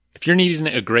If you're needing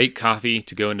a great coffee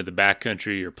to go into the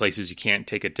backcountry or places you can't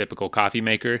take a typical coffee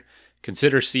maker,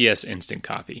 consider CS Instant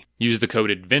Coffee. Use the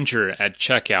code ADVENTURE at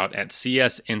checkout at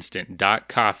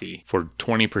csinstant.coffee for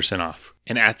 20% off.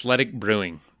 And Athletic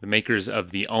Brewing, the makers of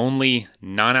the only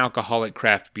non-alcoholic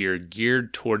craft beer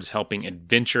geared towards helping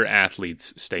adventure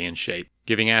athletes stay in shape,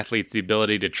 giving athletes the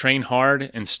ability to train hard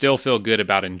and still feel good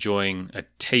about enjoying a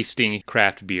tasting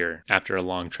craft beer after a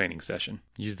long training session.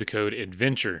 Use the code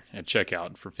ADVENTURE at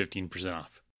checkout for 15%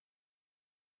 off.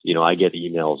 You know, I get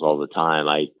emails all the time.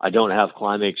 I don't have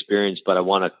climbing experience, but I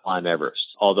want to climb Everest.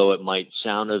 Although it might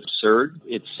sound absurd,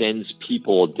 it sends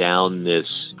people down this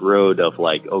road of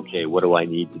like, okay, what do I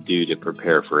need to do to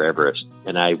prepare for Everest?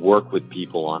 And I work with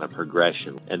people on a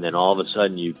progression. And then all of a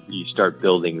sudden you start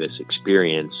building this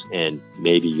experience and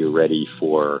maybe you're ready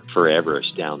for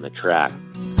Everest down the track.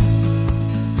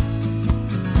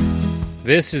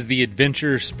 This is the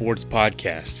Adventure Sports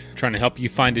Podcast, trying to help you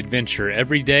find adventure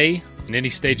every day. In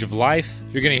any stage of life,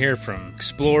 you're going to hear from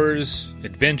explorers,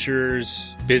 adventurers,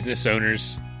 business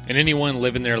owners, and anyone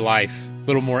living their life a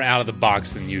little more out of the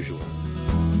box than usual.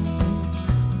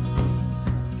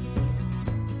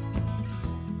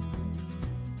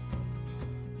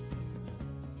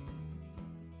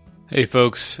 Hey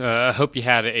folks, I hope you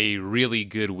had a really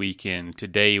good weekend.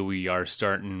 Today we are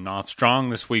starting off strong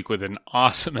this week with an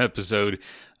awesome episode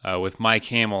with Mike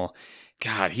Hamill.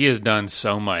 God, he has done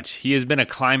so much. He has been a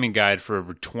climbing guide for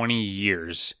over 20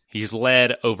 years. He's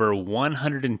led over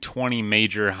 120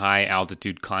 major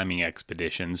high-altitude climbing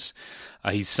expeditions.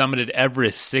 He's summited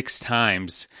Everest 6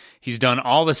 times. He's done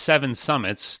all the 7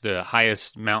 summits, the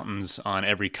highest mountains on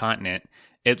every continent,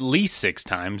 at least 6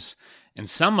 times. And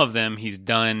some of them he's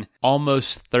done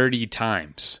almost 30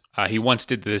 times. He once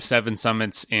did the 7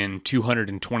 summits in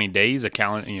 220 days,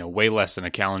 way less than a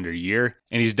calendar year.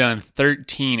 And he's done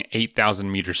 13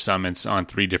 8,000 meter summits on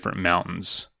 3 different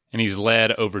mountains. And he's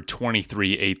led over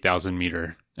 23 8,000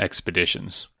 meter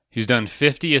expeditions. He's done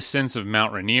 50 ascents of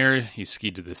Mount Rainier. He's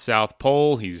skied to the South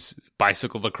Pole. He's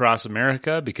bicycled across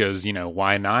America because,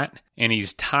 why not? And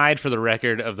he's tied for the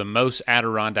record of the most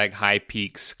Adirondack high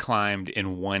peaks climbed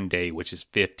in one day, which is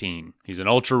 15. He's an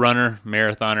ultra runner,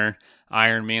 marathoner,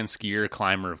 Ironman skier,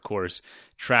 climber, of course,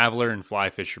 traveler, and fly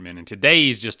fisherman. And today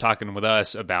he's just talking with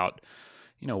us about,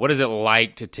 what is it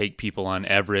like to take people on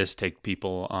Everest, take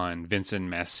people on Vincent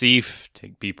Massif,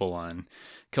 take people on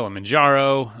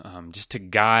Kilimanjaro, just to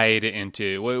guide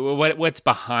into what's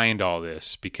behind all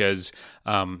this. Because,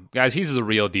 guys, he's the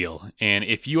real deal. And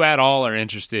if you at all are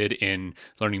interested in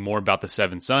learning more about the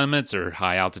 7 summits or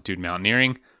high-altitude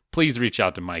mountaineering, please reach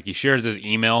out to Mike. He shares his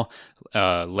email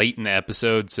late in the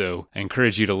episode, so I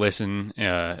encourage you to listen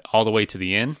all the way to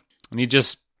the end. And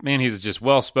he's just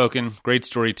well-spoken, great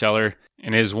storyteller,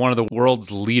 and is one of the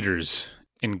world's leaders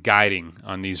in guiding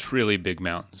on these really big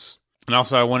mountains. And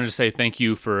also, I wanted to say thank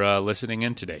you for listening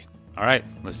in today. All right,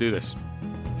 let's do this.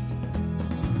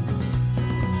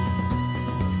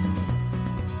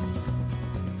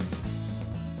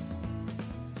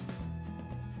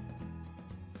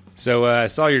 So I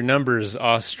saw your numbers,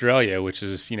 Australia, which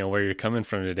is where you're coming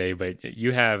from today, but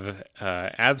you have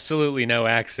absolutely no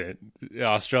accent,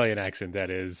 Australian accent,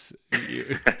 that is.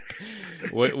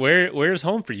 Where's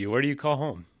home for you? Where do you call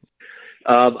home?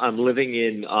 I'm living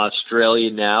in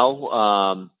Australia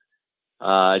now.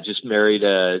 I just married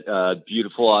a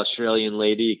beautiful Australian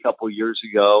lady a couple years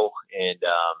ago, and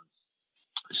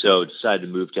so decided to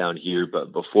move down here.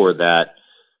 But before that,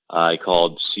 I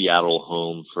called Seattle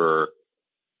home for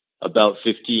about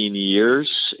 15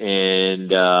 years,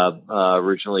 and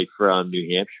originally from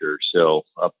New Hampshire, so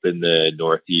up in the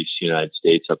Northeast United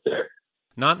States up there.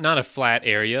 Not a flat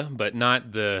area, but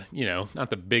not the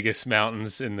biggest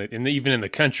mountains even in the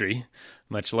country,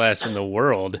 much less in the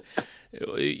world.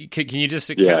 Can you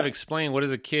just kind of explain, what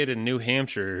does a kid in New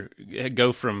Hampshire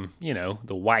go from the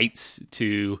whites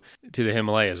to the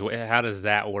Himalayas? How does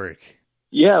that work?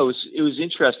 Yeah, it was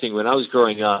interesting. When I was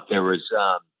growing up, there was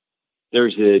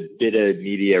a bit of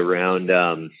media around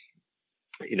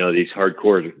these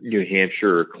hardcore New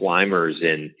Hampshire climbers,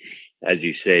 and as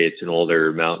you say, it's an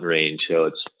older mountain range, so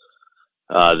it's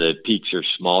the peaks are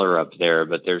smaller up there,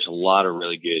 but there's a lot of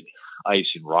really good ice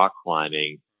and rock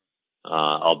climbing,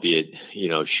 albeit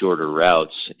shorter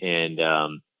routes. And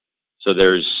so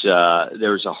there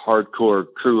was a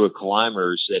hardcore crew of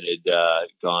climbers that had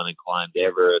gone and climbed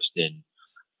Everest, and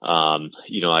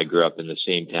I grew up in the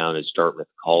same town as Dartmouth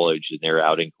College, and their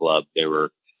outing club. They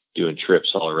were doing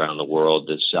trips all around the world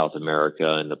to South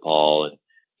America and Nepal, and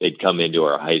they'd come into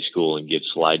our high school and give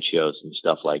slideshows and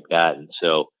stuff like that. And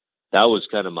so that was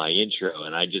kind of my intro.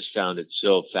 And I just found it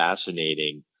so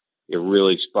fascinating it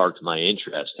really sparked my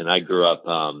interest. And I grew up,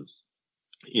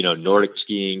 Nordic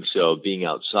skiing, so being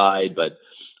outside, but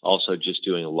also just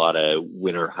doing a lot of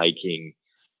winter hiking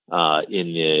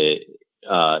in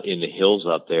the hills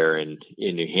up there in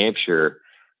New Hampshire.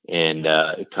 And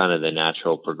kind of the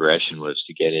natural progression was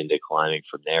to get into climbing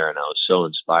from there. And I was so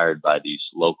inspired by these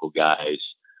local guys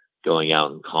going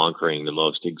out and conquering the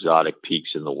most exotic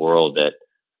peaks in the world that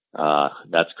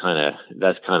that's kind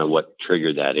of what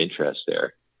triggered that interest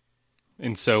there.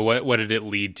 And so what did it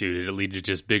lead to? Did it lead to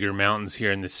just bigger mountains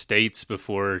here in the States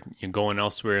before going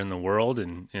elsewhere in the world?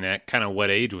 And at kind of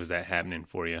what age was that happening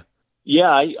for you?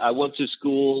 Yeah, I went to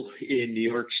school in New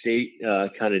York State,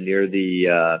 kind of near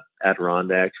the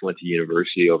Adirondacks, went to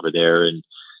university over there. And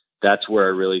that's where I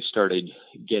really started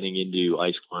getting into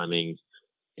ice climbing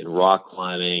and rock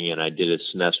climbing. And I did a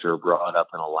semester abroad up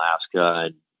in Alaska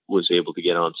and was able to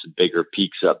get on some bigger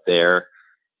peaks up there.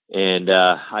 And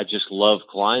I just love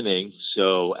climbing.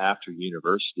 So after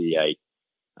university,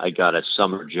 I got a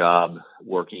summer job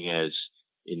working as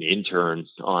an intern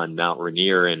on Mount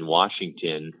Rainier in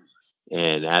Washington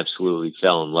and absolutely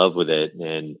fell in love with it.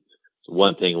 And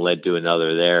one thing led to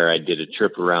another there. I did a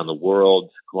trip around the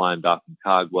world, climbed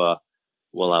Aconcagua.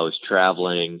 While I was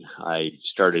traveling, I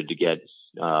started to get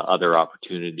other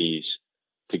opportunities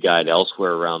to guide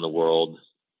elsewhere around the world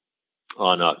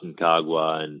on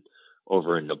Aconcagua and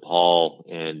over in Nepal.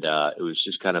 And it was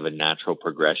just kind of a natural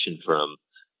progression from,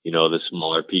 the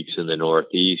smaller peaks in the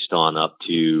Northeast on up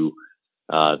to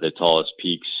the tallest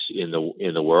peaks in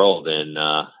the world. And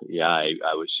I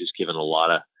was just given a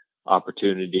lot of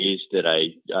opportunities that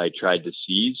I tried to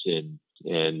seize, and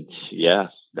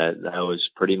that was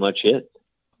pretty much it.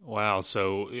 Wow.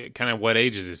 So kind of what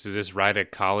age is this? Is this right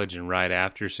at college and right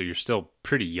after? So you're still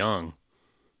pretty young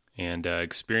and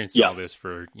experiencing all this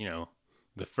for,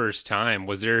 the first time.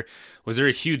 Was there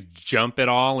a huge jump at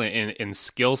all in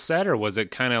skill set, or was it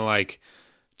kind of like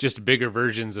just bigger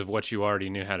versions of what you already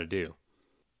knew how to do?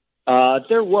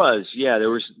 There was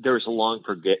a long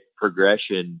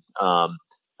progression.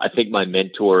 I think my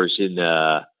mentors in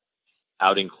the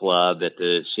outing club at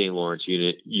the St. Lawrence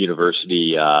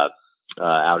University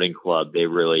outing club, they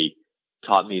really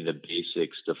taught me the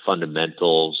basics, the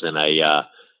fundamentals. And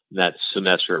that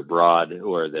semester abroad,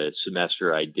 or the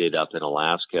semester I did up in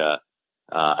Alaska,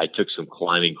 I took some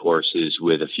climbing courses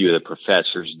with a few of the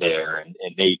professors there, and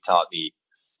they taught me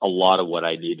a lot of what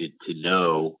I needed to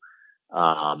know.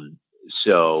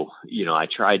 So, I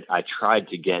tried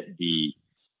to get the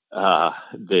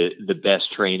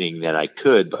best training that I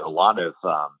could, but a lot of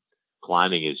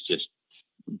climbing is just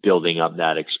building up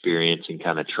that experience and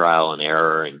kind of trial and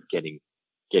error and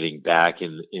getting back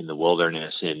in the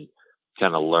wilderness and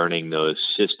kind of learning those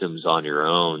systems on your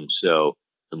own. So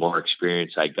the more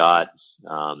experience I got,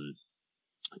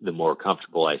 the more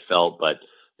comfortable I felt. But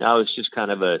now it's just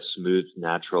kind of a smooth,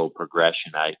 natural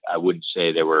progression. I wouldn't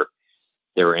say there were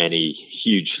any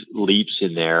huge leaps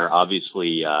in there.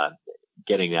 Obviously,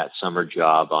 getting that summer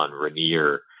job on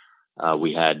Rainier,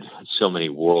 we had so many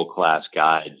world-class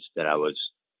guides that I was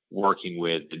working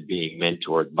with and being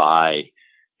mentored by,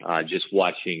 just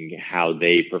watching how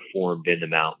they performed in the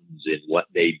mountains and what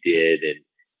they did and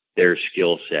their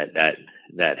skill set,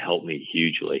 that helped me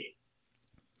hugely.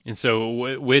 And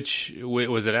so which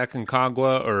was it,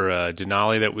 Aconcagua or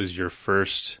Denali that was your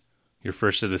first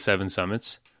of the 7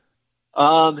 summits?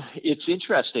 It's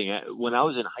interesting. When I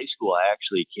was in high school, I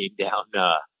actually came down,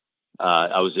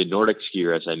 I was a Nordic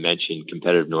skier, as I mentioned,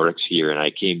 competitive Nordic skier, and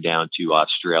I came down to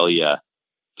Australia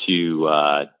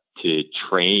to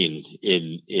train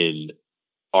in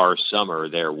our summer,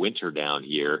 their winter down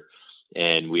here.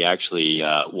 And we actually,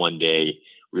 one day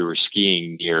we were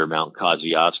skiing near Mount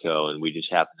Kosciuszko, and we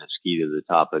just happened to ski to the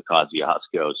top of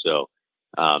Kosciuszko. So,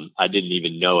 I didn't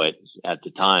even know it at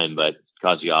the time, but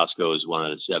Kosciuszko is one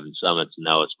of the 7 summits, and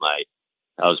that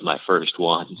was my first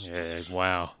one. Yeah,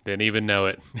 wow. Didn't even know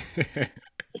it.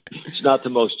 It's not the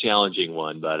most challenging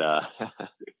one, but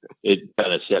it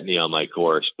kind of set me on my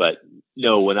course. But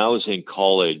no, when I was in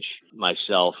college,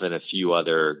 myself and a few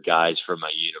other guys from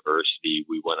my university,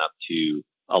 we went up to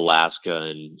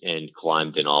Alaska and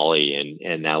climbed Denali,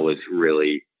 and that was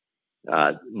really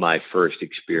my first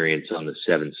experience on the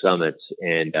 7 summits.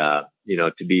 And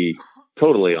to be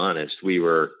totally honest, we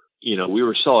were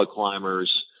solid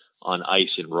climbers on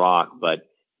ice and rock, but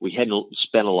we hadn't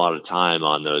spent a lot of time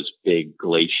on those big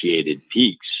glaciated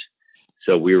peaks.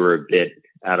 So we were a bit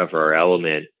out of our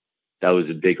element. That was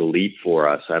a big leap for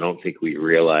us. I don't think we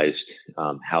realized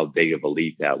how big of a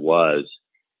leap that was.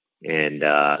 And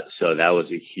so that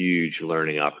was a huge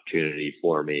learning opportunity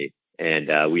for me.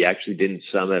 And we actually didn't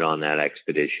summit on that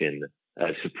expedition.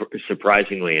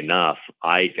 surprisingly enough,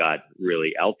 I got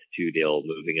really altitude ill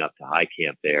moving up to high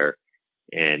camp there,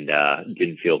 and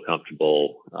didn't feel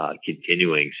comfortable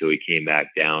continuing. So we came back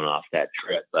down off that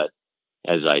trip. But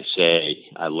as I say,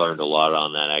 I learned a lot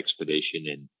on that expedition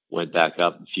and went back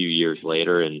up a few years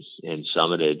later and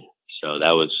summited. So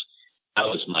that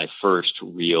was my first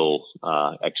real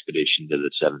expedition to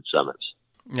the Seven Summits.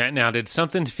 Now, did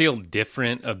something feel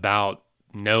different about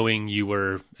knowing you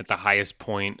were at the highest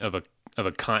point of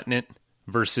a continent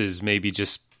versus maybe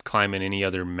just climbing any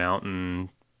other mountain,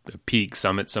 peak,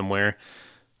 summit somewhere?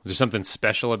 Was there something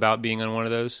special about being on one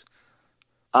of those?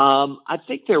 I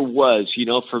think there was.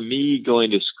 For me,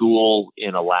 going to school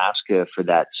in Alaska for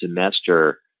that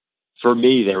semester, for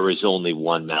me, there was only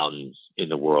one mountain in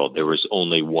the world. There was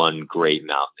only one great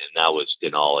mountain, and that was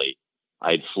Denali.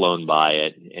 I'd flown by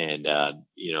it, and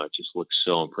it just looked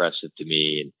so impressive to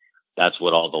me. And that's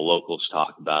what all the locals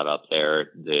talk about up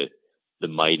there, the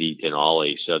mighty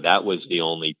Denali. So that was the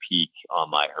only peak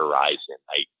on my horizon.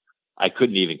 I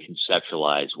couldn't even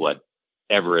conceptualize what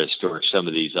Everest or some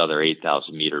of these other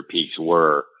 8,000 meter peaks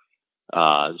were.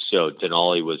 So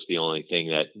Denali was the only thing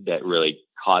that really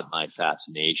caught my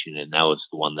fascination, and that was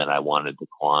the one that I wanted to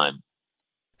climb.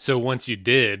 So once you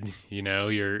did,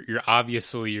 you're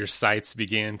obviously your sights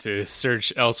began to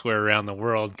search elsewhere around the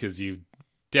world, because you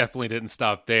definitely didn't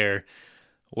stop there.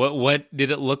 What did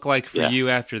it look like for you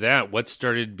after that? What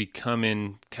started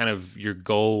becoming kind of your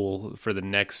goal for the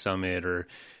next summit, or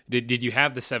did you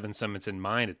have the Seven Summits in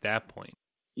mind at that point?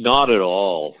 Not at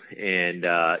all. And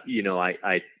I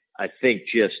think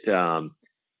just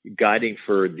guiding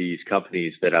for these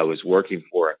companies that I was working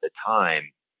for at the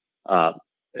time,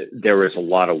 there was a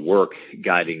lot of work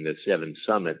guiding the Seven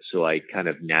Summits. So I kind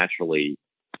of naturally,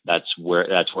 that's where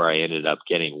I ended up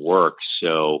getting work.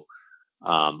 So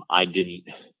I didn't,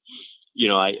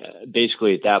 I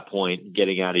basically at that point,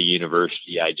 getting out of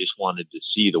university, I just wanted to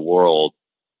see the world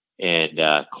and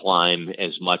climb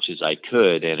as much as I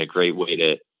could. And a great way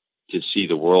to see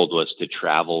the world was to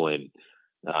travel and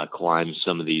climb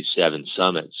some of these Seven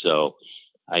Summits. So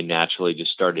I naturally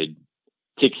just started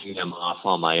ticking them off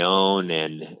on my own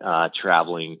and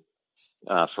traveling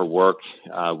for work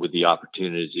with the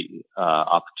opportunities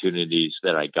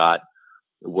that I got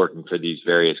working for these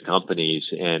various companies.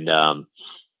 And, I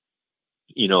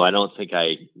don't think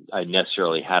I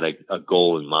necessarily had a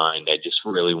goal in mind. I just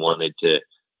really wanted to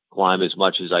climb as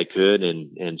much as I could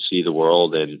and see the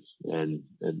world. And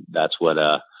that's what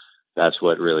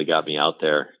really got me out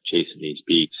there chasing these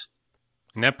peaks.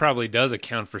 And that probably does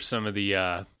account for some of the,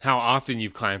 how often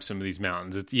you've climbed some of these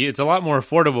mountains. It's a lot more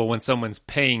affordable when someone's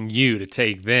paying you to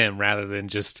take them rather than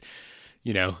just,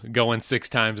 going 6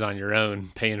 times on your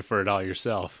own, paying for it all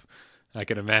yourself. I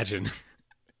can imagine.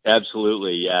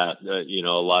 Absolutely. Yeah.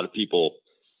 A lot of people,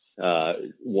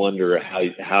 wonder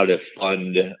how to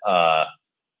fund,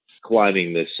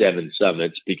 climbing the Seven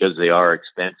Summits because they are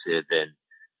expensive. And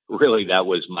really that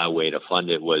was my way to fund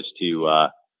it, was to,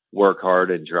 work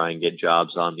hard and try and get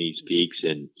jobs on these peaks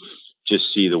and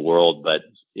just see the world. But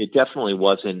it definitely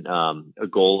wasn't a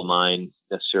goal of mine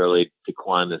necessarily to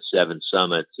climb the Seven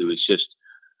Summits. It was just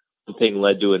one thing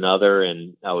led to another,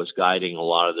 and I was guiding a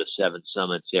lot of the Seven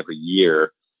Summits every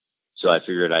year. So I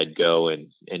figured I'd go and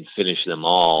finish them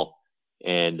all.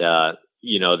 And,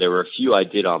 there were a few I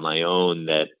did on my own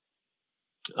that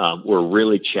were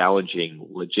really challenging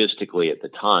logistically at the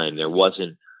time. There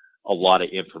wasn't a lot of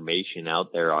information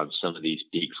out there on some of these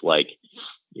peaks like,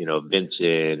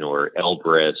 Vinson or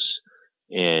Elbrus.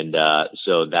 And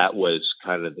so that was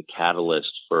kind of the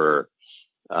catalyst for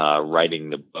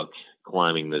writing the book,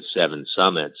 Climbing the Seven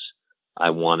Summits. I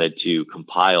wanted to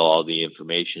compile all the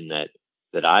information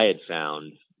that I had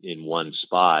found in one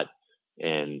spot.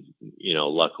 And,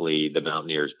 luckily the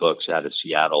Mountaineers Books out of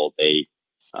Seattle, they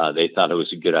thought it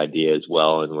was a good idea as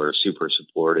well and were super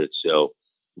supportive. So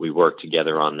we worked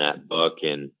together on that book,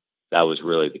 and that was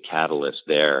really the catalyst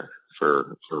there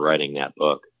for writing that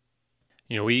book.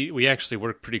 We actually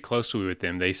work pretty closely with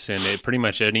them. They send it, pretty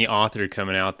much any author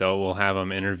coming out, though, we'll have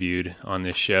them interviewed on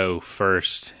this show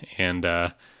first. And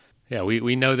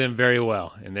we know them very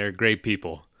well, and they're great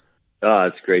people. Oh,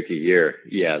 it's great to hear.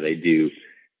 Yeah, they do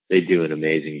an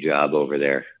amazing job over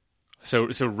there. So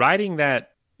writing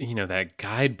that, that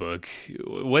guidebook,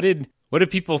 what did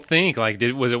people think? Like,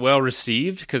 was it well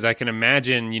received? Because I can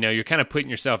imagine, you're kind of putting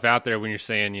yourself out there when you're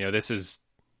saying,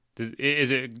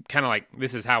 is it kind of like,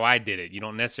 this is how I did it? You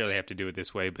don't necessarily have to do it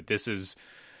this way, but this is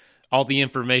all the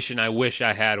information I wish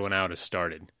I had when I would have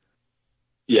started.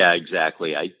 Yeah,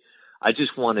 exactly. I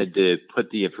just wanted to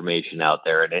put the information out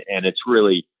there, and it's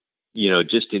really,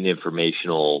 just an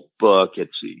informational book. It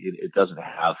doesn't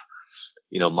have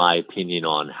my opinion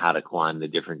on how to climb the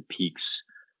different peaks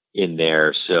in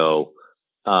there. So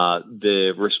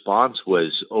the response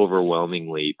was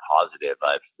overwhelmingly positive.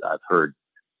 I've heard,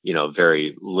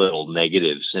 very little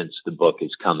negative since the book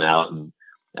has come out, and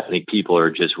I think people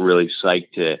are just really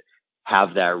psyched to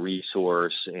have that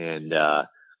resource, and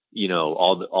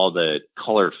all the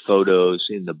color photos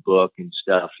in the book and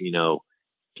stuff.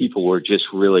 People were just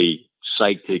really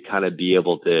psyched to kind of be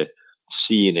able to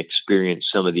see and experience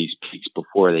some of these peaks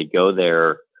before they go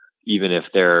there. Even if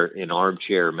they're an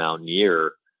armchair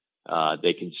mountaineer,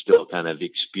 they can still kind of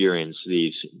experience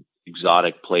these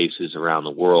exotic places around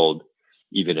the world,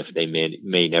 even if they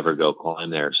may never go climb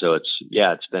there. So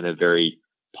it's been a very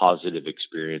positive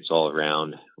experience all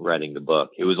around writing the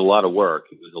book. It was a lot of work.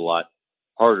 It was a lot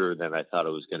harder than I thought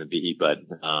it was going to be, but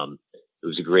it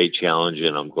was a great challenge,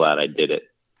 and I'm glad I did it.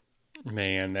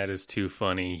 Man, that is too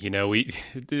funny.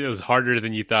 It was harder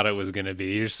than you thought it was going to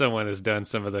be. You're someone that's done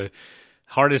some of the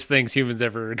hardest things humans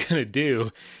ever are going to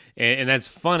do. And that's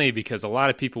funny because a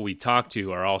lot of people we talk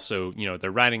to are also,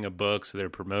 they're writing a book, so they're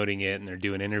promoting it and they're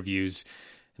doing interviews.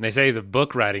 And they say the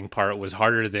book writing part was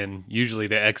harder than usually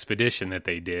the expedition that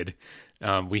they did.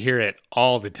 We hear it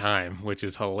all the time, which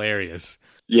is hilarious.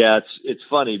 Yeah, it's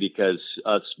funny because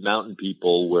us mountain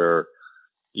people were,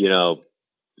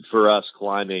 for us,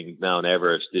 climbing Mount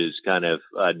Everest is kind of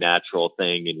a natural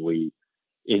thing, and we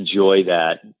enjoy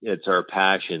that. It's our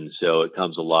passion, so it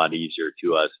comes a lot easier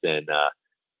to us than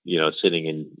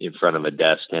sitting in front of a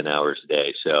desk 10 hours a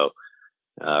day. So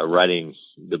writing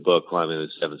the book Climbing the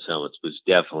Seven Summits was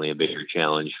definitely a bigger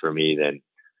challenge for me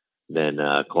than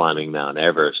climbing Mount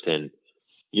Everest. And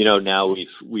now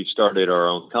we've started our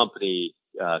own company,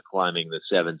 Climbing the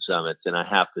Seven Summits, and I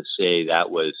have to say that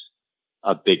was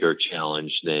a bigger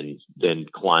challenge than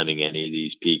climbing any of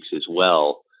these peaks as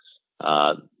well.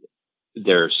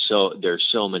 There's so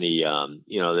many,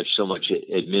 there's so much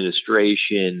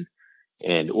administration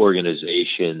and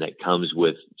organization that comes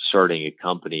with starting a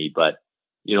company. But,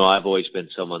 I've always been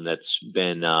someone that's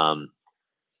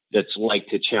liked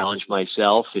to challenge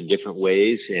myself in different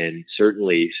ways. And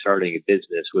certainly starting a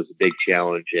business was a big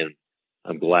challenge. And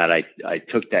I'm glad I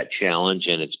took that challenge,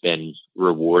 and it's been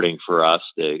rewarding for us.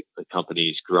 The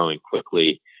company's growing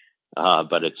quickly,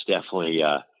 but it's definitely,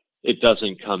 it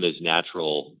doesn't come as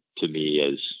natural to me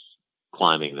as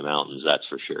climbing the mountains. That's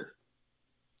for sure.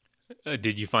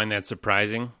 Did you find that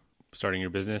surprising, starting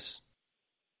your business?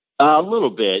 A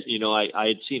little bit. I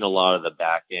had seen a lot of the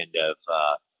back end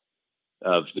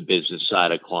of the business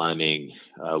side of climbing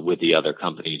with the other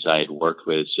companies I had worked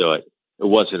with. So it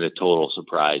wasn't a total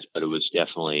surprise, but it was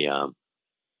definitely, it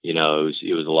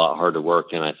was a lot harder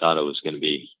work than I thought it was going to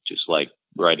be, just like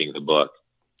writing the book.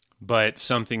 But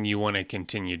something you want to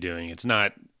continue doing. It's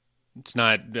not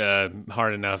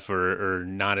hard enough or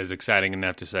not as exciting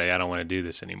enough to say, I don't want to do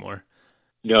this anymore.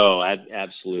 No,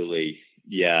 absolutely.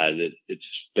 Yeah. It's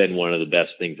been one of the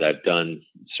best things I've done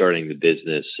starting the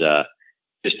business,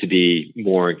 just to be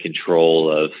more in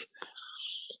control of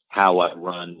how I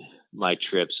run my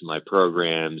trips and my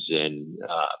programs, and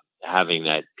having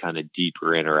that kind of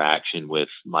deeper interaction with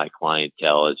my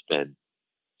clientele has been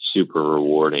super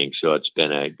rewarding. So it's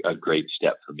been a great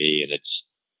step for me, and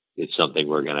it's something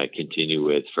we're going to continue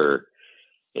with for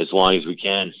as long as we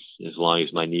can, as long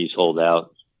as my knees hold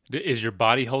out. Is your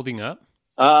body holding up?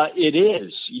 It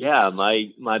is. Yeah.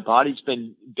 My body's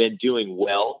been doing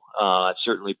well. I've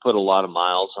certainly put a lot of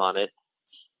miles on it.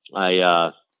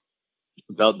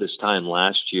 About this time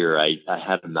last year, I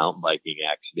had a mountain biking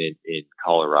accident in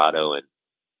Colorado and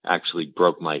actually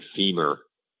broke my femur,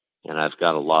 and I've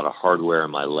got a lot of hardware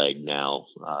in my leg now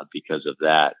because of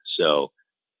that. So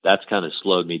that's kind of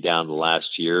slowed me down the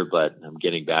last year, but I'm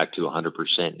getting back to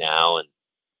 100% now and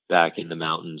back in the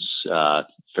mountains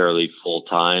fairly full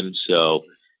time. So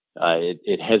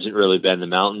it hasn't really been the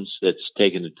mountains that's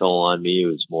taken a toll on me. It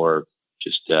was more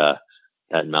just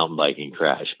that mountain biking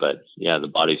crash. But yeah, the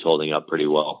body's holding up pretty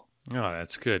well. Oh,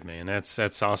 that's good, man.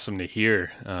 That's awesome to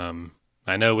hear.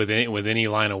 I know with any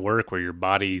line of work where your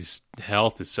body's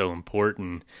health is so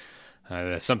important,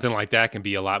 something like that can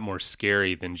be a lot more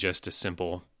scary than just a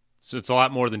simple. So it's a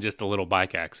lot more than just a little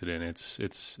bike accident.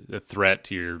 It's a threat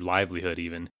to your livelihood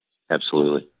even.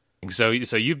 Absolutely. So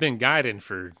you've been guiding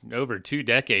for over 2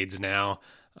 decades now.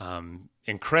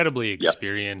 Incredibly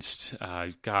experienced.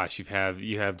 Yep. Gosh, you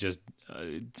have just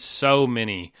so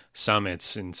many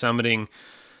summits, and summiting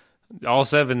all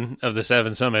 7 of the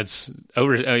 7 summits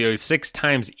over 6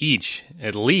 times each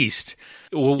at least.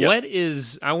 Well, yep.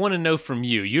 I want to know from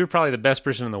you, you're probably the best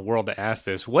person in the world to ask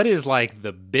this. What is like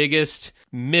the biggest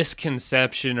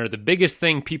misconception or the biggest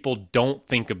thing people don't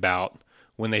think about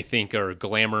when they think or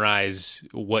glamorize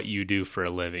what you do for a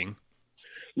living?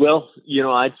 Well,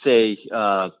 I'd say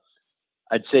a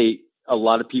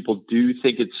lot of people do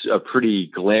think it's a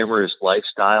pretty glamorous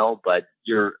lifestyle, but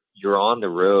you're on the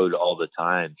road all the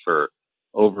time. For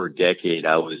over a decade,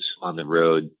 I was on the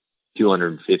road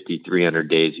 250, 300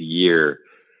 days a year.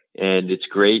 And it's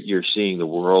great. You're seeing the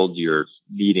world. You're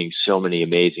meeting so many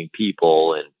amazing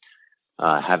people and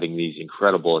having these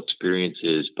incredible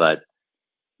experiences. But,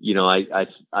 I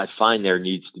find there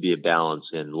needs to be a balance.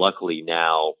 And luckily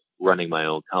now, running my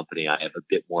own company, I have a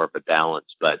bit more of a balance.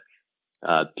 But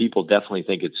people definitely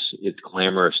think it's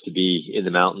glamorous to be in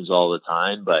the mountains all the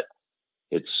time. But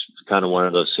it's kind of one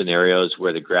of those scenarios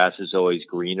where the grass is always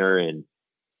greener, and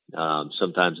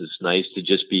sometimes it's nice to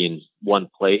just be in one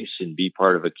place and be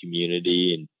part of a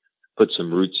community and put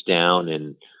some roots down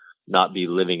and not be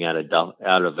living out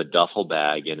of a duffel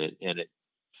bag. And it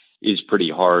is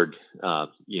pretty hard,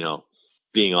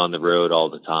 being on the road all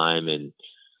the time and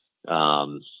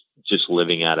just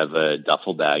living out of a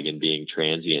duffel bag and being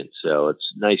transient. So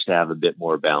it's nice to have a bit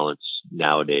more balance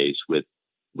nowadays with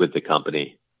the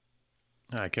company.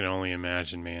 I can only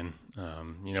imagine, man.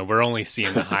 We're only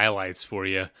seeing the highlights for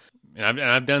you. And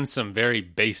I've done some very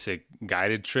basic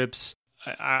guided trips.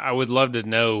 I would love to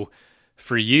know,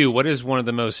 for you, what is one of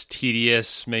the most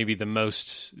tedious, maybe the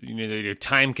most, your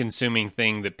time-consuming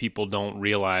thing that people don't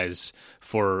realize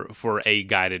for a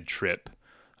guided trip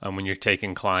when you're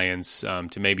taking clients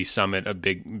to maybe summit a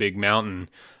big mountain?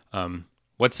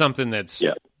 What's something that's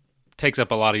takes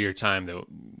up a lot of your time, though?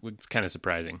 It's kind of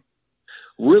surprising.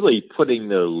 Really putting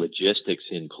the logistics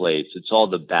in place. It's all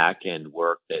the back end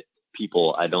work that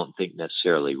people, I don't think,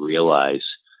 necessarily realize.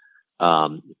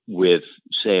 With,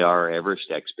 say, our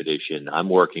Everest expedition, I'm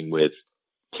working with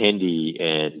Tendi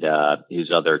and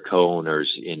his other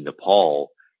co-owners in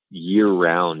Nepal year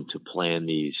round to plan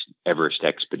these Everest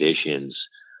expeditions.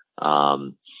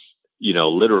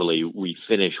 Literally, we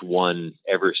finish one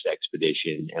Everest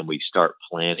expedition and we start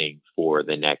planning for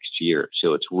the next year.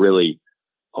 So it's really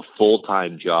a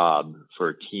full-time job for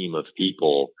a team of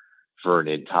people for an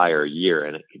entire year.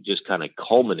 And it just kind of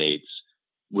culminates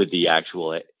with the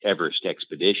actual Everest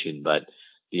expedition. But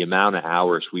the amount of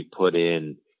hours we put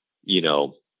in,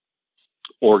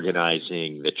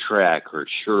 organizing the trek or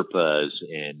Sherpas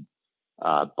and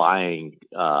buying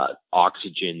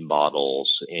oxygen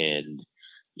bottles and,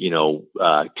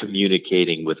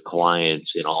 communicating with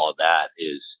clients and all of that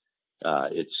is,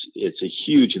 it's a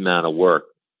huge amount of work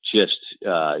just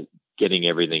getting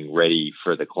everything ready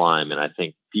for the climb. And I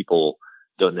think people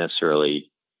don't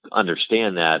necessarily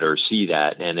understand that or see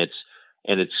that. And it's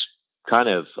kind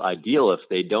of ideal if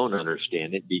they don't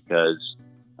understand it, because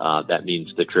that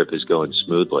means the trip is going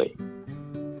smoothly.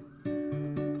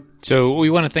 So we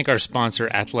want to thank our sponsor,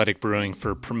 Athletic Brewing,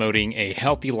 for promoting a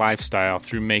healthy lifestyle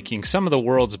through making some of the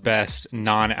world's best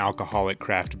non-alcoholic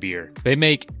craft beer. They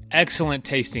make excellent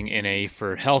tasting NA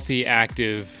for healthy,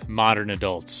 active, modern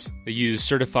adults. They use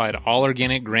certified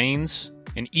all-organic grains,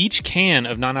 and each can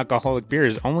of non-alcoholic beer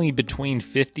is only between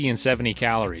 50 and 70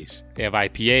 calories. They have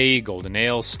IPA, golden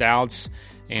ale, stouts,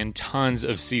 and tons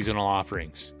of seasonal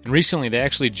offerings. And recently, they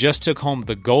actually just took home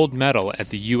the gold medal at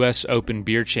the U.S. Open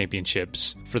Beer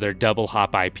Championships for their double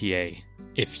hop IPA.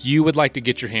 If you would like to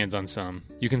get your hands on some,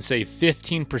 you can save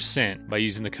 15% by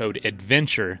using the code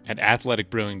ADVENTURE at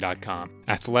athleticbrewing.com.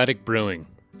 Athletic Brewing,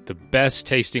 the best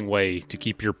tasting way to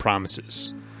keep your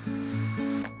promises.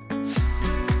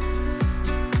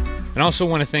 And I also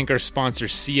want to thank our sponsor,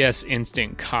 CS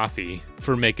Instant Coffee,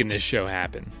 for making this show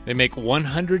happen. They make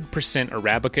 100%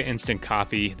 Arabica instant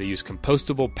coffee. They use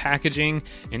compostable packaging,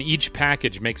 and each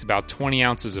package makes about 20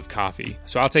 ounces of coffee.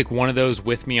 So I'll take one of those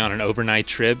with me on an overnight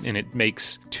trip, and it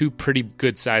makes 2 pretty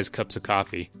good-sized cups of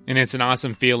coffee. And it's an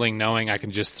awesome feeling knowing I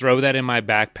can just throw that in my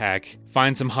backpack,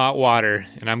 find some hot water,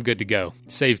 and I'm good to go.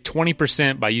 Save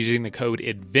 20% by using the code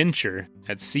ADVENTURE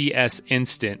at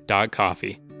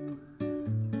csinstant.coffee.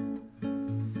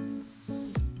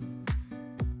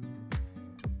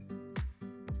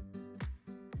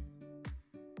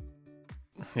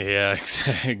 Yeah,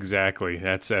 exactly.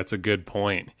 That's a good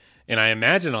point. And I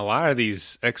imagine a lot of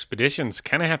these expeditions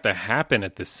kind of have to happen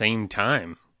at the same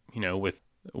time, with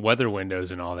weather windows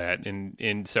and all that.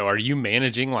 And so are you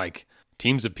managing like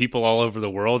teams of people all over the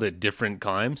world at different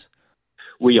climbs?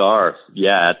 We are.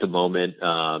 Yeah, at the moment.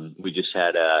 We just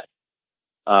had a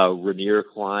Rainier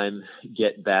climb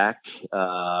get back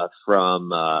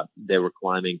from, they were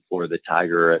climbing for the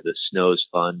Tiger at the Snows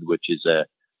Fund, which is a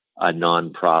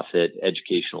nonprofit,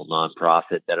 educational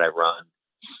nonprofit that I run.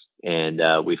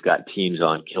 And we've got teams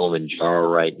on Kilimanjaro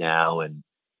right now. And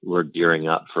we're gearing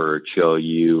up for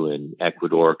Choyu and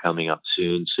Ecuador coming up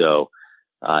soon. So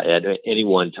at any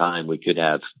one time, we could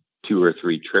have 2 or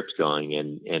 3 trips going,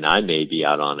 and I may be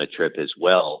out on a trip as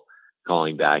well,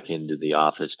 calling back into the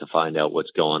office to find out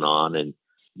what's going on, and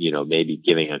maybe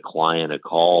giving a client a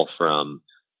call from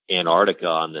Antarctica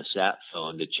on the sat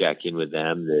phone to check in with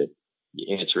them to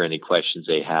answer any questions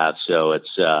they have. So it's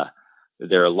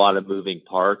there are a lot of moving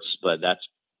parts, but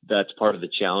that's part of the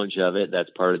challenge of it. That's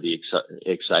part of the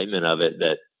excitement of it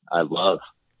that I love.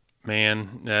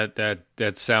 Man,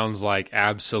 that sounds like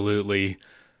absolutely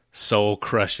soul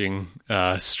crushing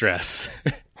stress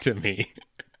to me.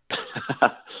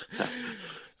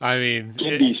 I mean, it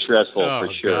can be stressful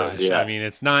for sure. Gosh. Yeah. I mean,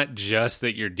 it's not just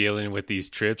that you're dealing with these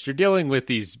trips. You're dealing with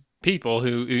these people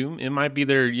who it might be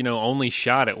their, only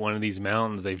shot at one of these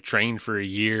mountains. They've trained for a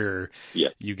year. Or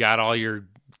you got all your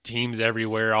teams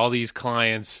everywhere, all these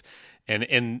clients.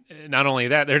 And not only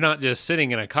that, they're not just sitting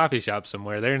in a coffee shop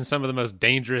somewhere. They're in some of the most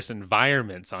dangerous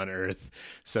environments on earth.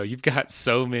 So you've got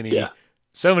so many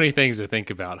things to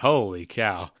think about. Holy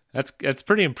cow. That's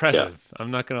pretty impressive. Yeah. I'm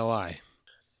not going to lie.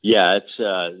 Yeah, it's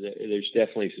there's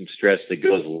definitely some stress that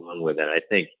goes along with it. I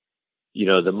think,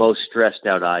 the most stressed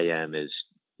out I am is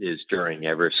during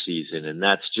Everest season, and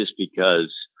that's just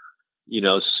because,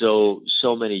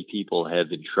 so many people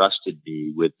have entrusted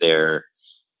me with their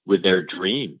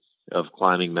dream of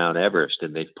climbing Mount Everest,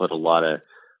 and they've put a lot of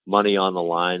money on the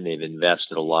line. They've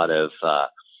invested a lot of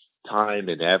time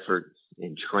and effort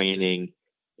in training,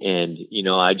 and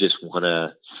I just want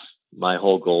to. My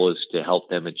whole goal is to help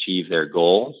them achieve their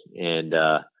goal and,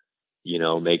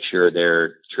 make sure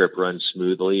their trip runs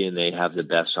smoothly and they have the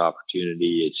best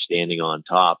opportunity at standing on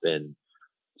top. And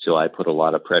so I put a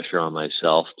lot of pressure on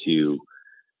myself to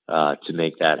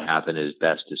make that happen as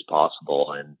best as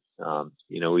possible. And,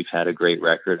 we've had a great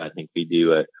record. I think we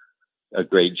do a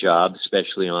great job,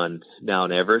 especially on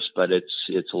Mount Everest, but it's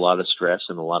a lot of stress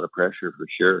and a lot of pressure for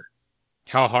sure.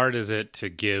 How hard is it to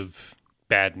give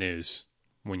bad news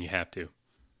when you have to?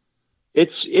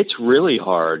 It's really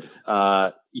hard.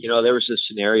 There was a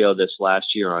scenario this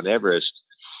last year on Everest.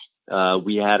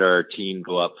 We had our team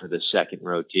go up for the second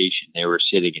rotation. They were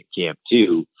sitting at Camp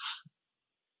 2.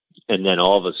 And then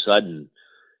all of a sudden,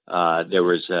 there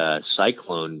was a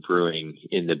cyclone brewing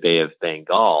in the Bay of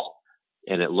Bengal,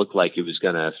 and it looked like it was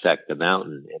going to affect the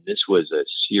mountain. And this was a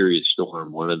serious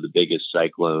storm, one of the biggest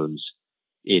cyclones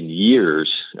in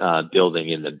years, building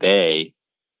in the Bay.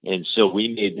 And so we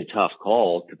made the tough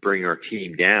call to bring our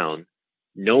team down,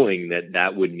 knowing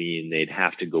that would mean they'd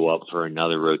have to go up for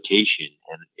another rotation,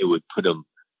 and it would put them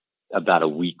about a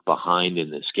week behind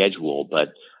in the schedule.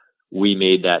 But we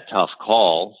made that tough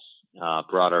call,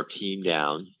 brought our team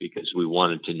down because we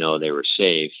wanted to know they were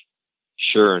safe.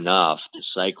 Sure enough, the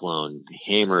cyclone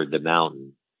hammered the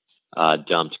mountain,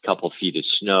 dumped a couple feet of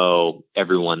snow.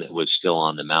 Everyone that was still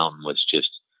on the mountain was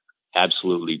just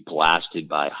absolutely blasted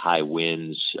by high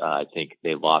winds. I think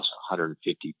they lost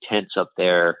 150 tents up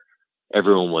there.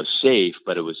 Everyone was safe,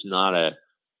 but it was not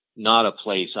a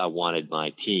place I wanted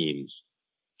my team.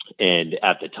 And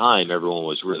at the time, everyone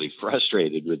was really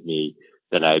frustrated with me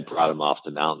that I had brought them off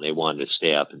the mountain. They wanted to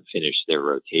stay up and finish their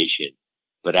rotation.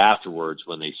 But afterwards,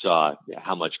 when they saw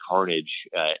how much carnage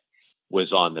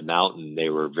was on the mountain, they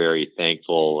were very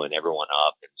thankful, and everyone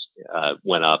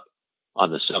went up on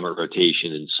the summit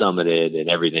rotation and summited, and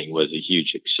everything was a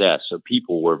huge success. So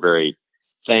people were very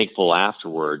thankful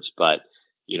afterwards, but,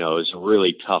 it was a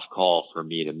really tough call for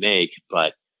me to make,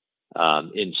 but,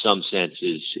 in some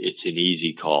senses, it's an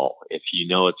easy call. If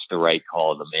it's the right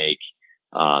call to make,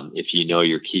 if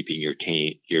you're keeping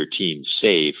your team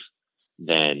safe,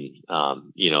 then,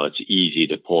 it's easy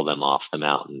to pull them off the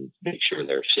mountain, make sure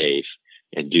they're safe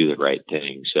and do the right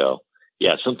thing. So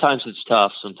yeah, sometimes it's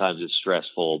tough, sometimes it's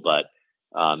stressful, but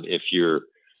if you're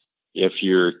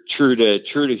true to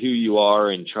who you are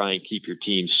and try and keep your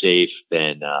team safe,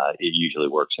 then it usually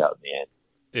works out in the end.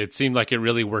 It seemed like it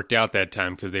really worked out that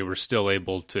time because they were still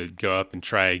able to go up and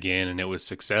try again, and it was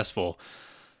successful.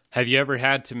 Have you ever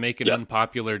had to make an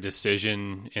unpopular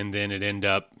decision and then it end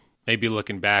up, maybe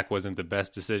looking back, wasn't the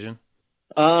best decision?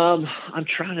 I'm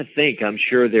trying to think. I'm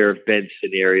sure there have been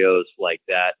scenarios like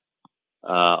that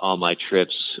on my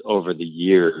trips over the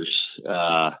years.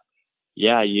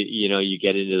 You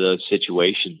get into those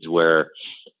situations where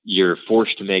you're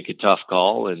forced to make a tough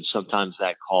call, and sometimes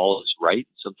that call is right,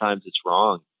 sometimes it's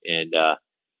wrong. And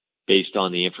based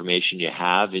on the information you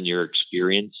have and your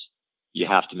experience, you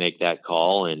have to make that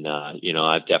call. And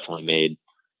I've definitely made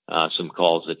some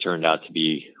calls that turned out to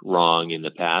be wrong in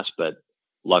the past, but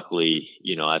luckily,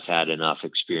 I've had enough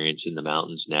experience in the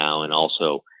mountains now, and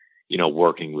also,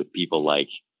 working with people like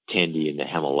Tandy in the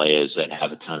Himalayas that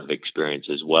have a ton of experience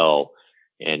as well.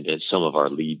 And some of our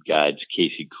lead guides,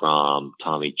 Casey Crom,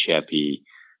 Tommy Cheppy,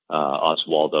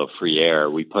 Oswaldo Freire,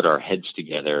 we put our heads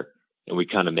together and we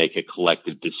kind of make a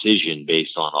collective decision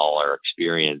based on all our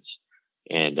experience.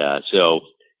 And so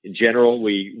in general,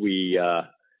 we've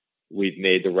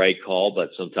made the right call, but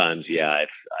sometimes,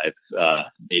 I've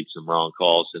made some wrong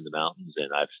calls in the mountains,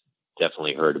 and I've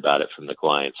definitely heard about it from the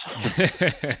clients.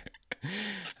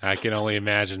 I can only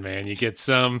imagine, man. You get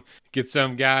some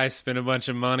guy spend a bunch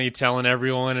of money telling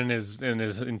everyone in his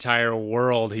entire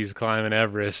world he's climbing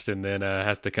Everest, and then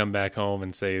has to come back home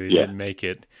and say he didn't make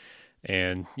it.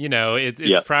 And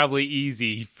it's probably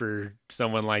easy for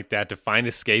someone like that to find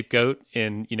a scapegoat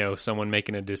in someone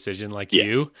making a decision like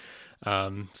you.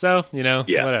 So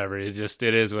whatever. It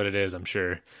is what it is. I'm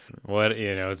sure.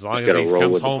 As long as he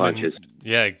comes home and he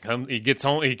gets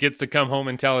home, he gets to come home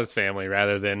and tell his family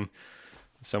rather than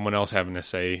someone else having to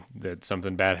say that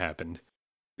something bad happened.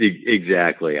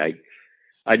 Exactly.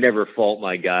 I never fault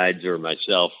my guides or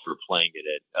myself for playing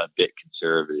it a bit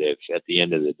conservative. At the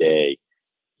end of the day,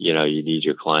 you need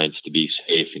your clients to be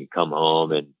safe and come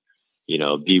home and,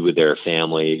 be with their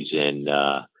families. And,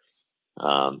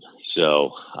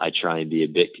 so I try and be a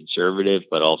bit conservative,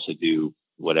 but also do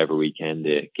whatever we can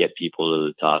to get people to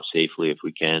the top safely if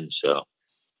we can. So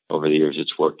over the years,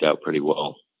 it's worked out pretty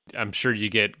well. I'm sure you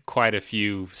get quite a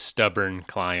few stubborn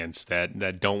clients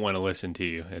that don't want to listen to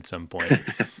you at some point.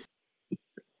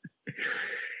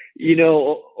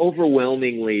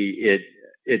 Overwhelmingly,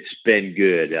 it's been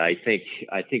good. I think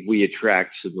we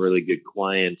attract some really good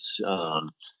clients.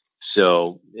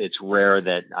 So it's rare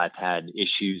that I've had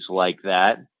issues like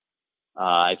that.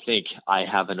 I think I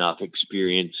have enough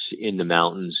experience in the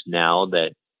mountains now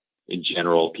that in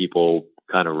general, people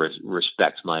kind of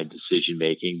respect my decision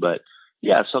making, but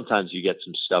yeah, sometimes you get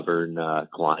some stubborn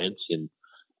clients, and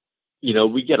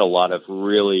we get a lot of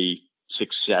really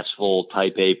successful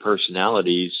Type A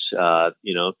personalities.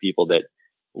 People that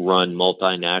run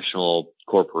multinational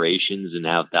corporations and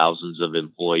have thousands of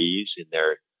employees, and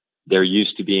they're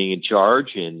used to being in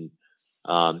charge. And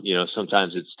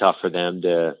sometimes it's tough for them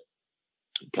to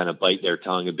kind of bite their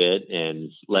tongue a bit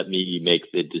and let me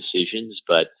make the decisions,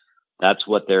 but that's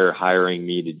what they're hiring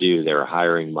me to do. They're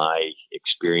hiring my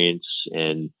experience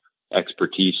and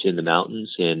expertise in the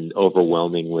mountains, and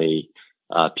overwhelmingly,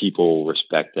 people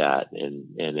respect that, and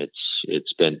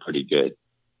it's been pretty good.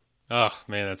 Oh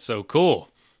man, that's so cool!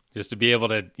 Just to be able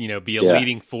to be a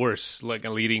leading force, like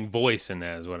a leading voice in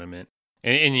that is what I meant.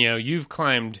 And you've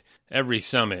climbed every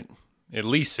summit at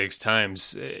least 6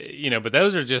 times, but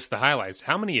those are just the highlights.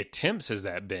 How many attempts has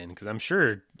that been? Because I'm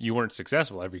sure you weren't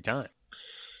successful every time.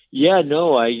 Yeah,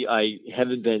 no, I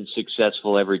haven't been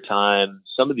successful every time.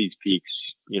 Some of these peaks,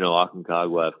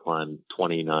 Aconcagua I've climbed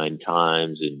 29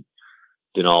 times, and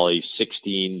Denali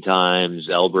 16 times,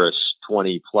 Elbrus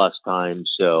 20 plus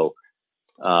times. So,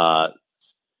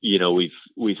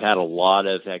 we've had a lot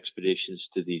of expeditions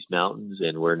to these mountains,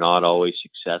 and we're not always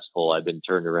successful. I've been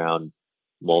turned around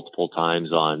multiple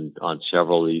times on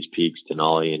several of these peaks,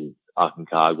 Denali and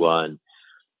Aconcagua, and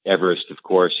Everest. Of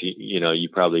course, you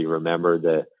probably remember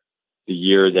the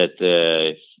year that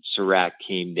the Serac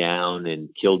came down and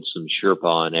killed some Sherpa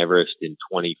on Everest in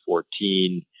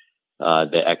 2014.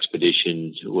 The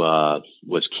expedition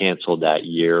was canceled that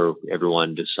year.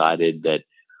 Everyone decided that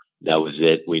was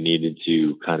it. We needed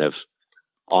to kind of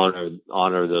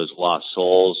honor those lost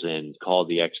souls and call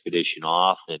the expedition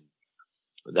off. And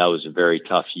that was a very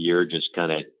tough year, just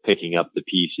kind of picking up the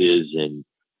pieces and,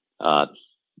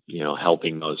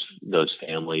 helping those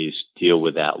families deal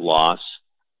with that loss.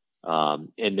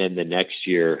 And then the next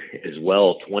year as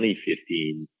well,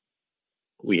 2015,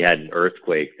 we had an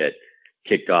earthquake that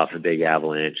kicked off a big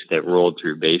avalanche that rolled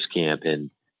through base camp, and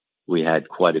we had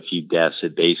quite a few deaths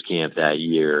at base camp that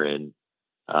year. And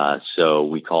so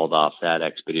we called off that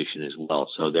expedition as well.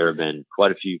 So there have been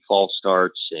quite a few false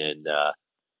starts, and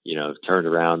turned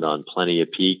around on plenty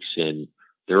of peaks, and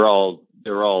they're all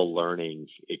learning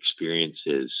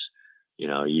experiences.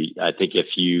 I think if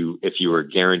you were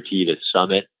guaranteed a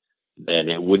summit, then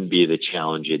it wouldn't be the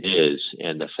challenge it is.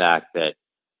 And the fact that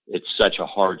it's such a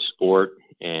hard sport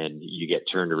and you get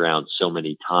turned around so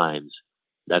many times,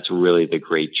 that's really the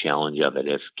great challenge of it.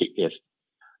 If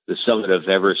the summit of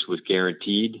Everest was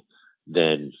guaranteed,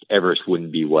 then Everest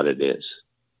wouldn't be what it is.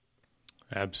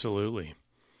 Absolutely.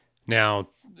 Now,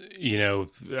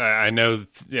 I know,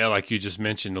 like you just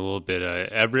mentioned a little bit,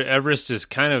 Everest is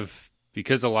kind of,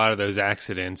 because a lot of those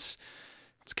accidents,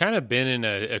 it's kind of been in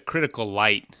a critical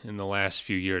light in the last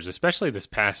few years, especially this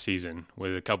past season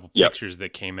with a couple pictures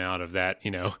that came out of that,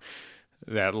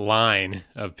 that line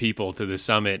of people to the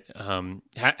summit.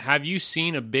 Have you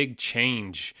seen a big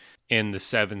change in the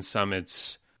 7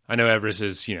 summits? I know Everest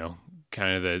is,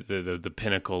 kind of the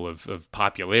pinnacle of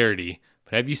popularity,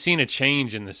 but have you seen a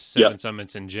change in the 7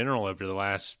 summits in general over the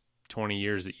last 20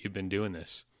 years that you've been doing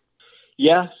this?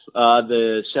 Yeah,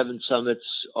 the 7 summits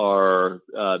are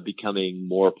becoming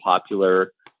more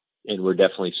popular, and we're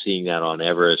definitely seeing that on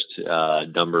Everest.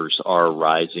 Numbers are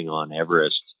rising on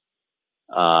Everest.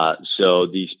 So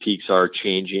these peaks are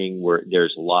changing, where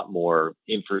there's a lot more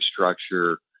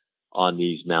infrastructure on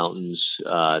these mountains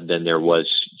than there was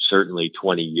certainly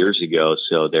 20 years ago.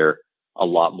 So they're a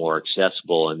lot more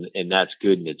accessible, and that's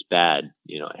good and it's bad.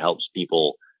 It helps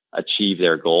people achieve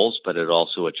their goals, but it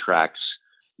also attracts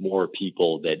more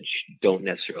people that don't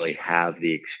necessarily have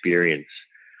the experience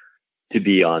to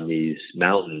be on these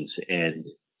mountains. And,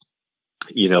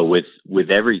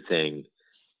 with everything,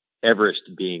 Everest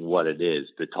being what it is,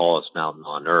 the tallest mountain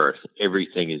on Earth,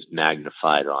 everything is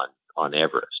magnified on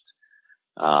Everest.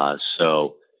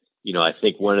 So, I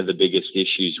think one of the biggest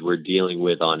issues we're dealing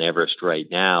with on Everest right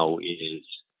now is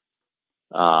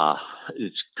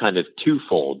it's kind of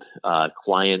twofold.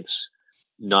 Clients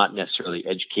not necessarily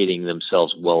educating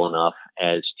themselves well enough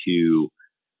as to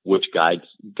which guide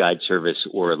service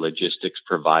or logistics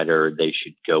provider they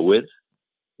should go with,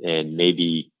 and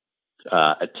maybe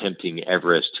attempting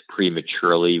Everest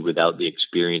prematurely without the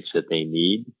experience that they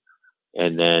need.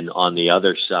 And then on the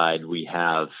other side, we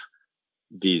have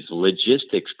these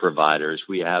logistics providers.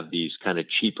 We have these kind of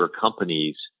cheaper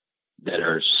companies that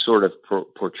are sort of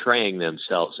portraying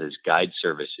themselves as guide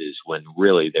services when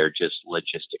really they're just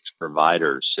logistics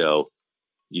providers. So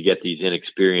you get these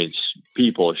inexperienced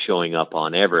people showing up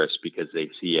on Everest because they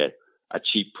see a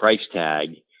cheap price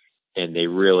tag, and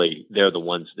they're the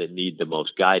ones that need the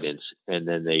most guidance. And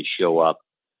then they show up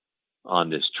on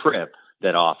this trip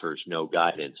that offers no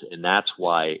guidance. And that's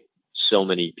why so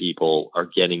many people are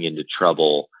getting into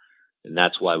trouble. And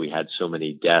that's why we had so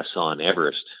many deaths on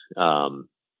Everest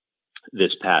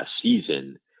this past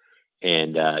season.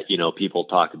 And, people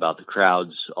talk about the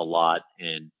crowds a lot,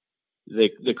 and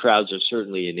the crowds are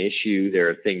certainly an issue. There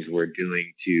are things we're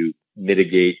doing to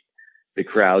mitigate the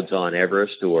crowds on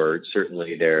Everest, or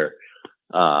certainly their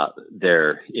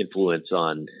influence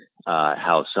on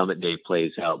how Summit Day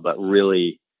plays out. But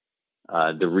really,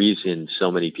 the reason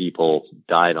so many people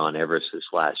died on Everest this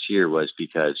last year was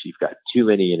because you've got too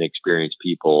many inexperienced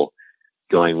people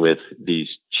going with these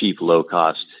cheap,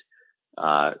 low-cost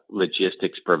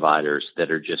logistics providers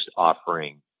that are just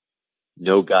offering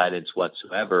no guidance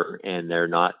whatsoever, and they're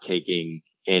not taking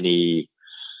any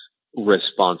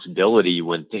responsibility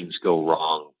when things go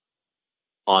wrong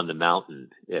on the mountain.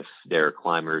 If their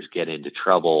climbers get into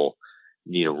trouble,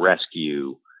 need a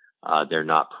rescue, they're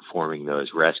not performing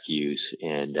those rescues,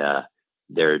 and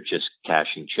they're just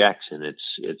cashing checks, and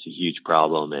it's a huge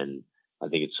problem. And I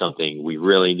think it's something we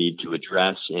really need to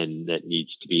address, and that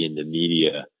needs to be in the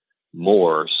media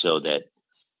more, so that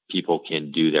people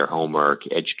can do their homework,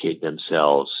 educate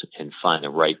themselves, and find the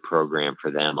right program for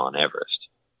them on Everest.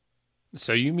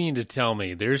 So you mean to tell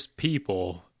me there's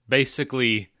people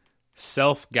basically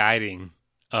self-guiding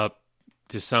up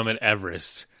to summit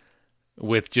Everest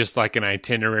with just like an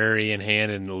itinerary in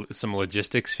hand and some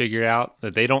logistics figured out,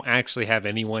 that they don't actually have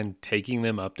anyone taking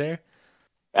them up there?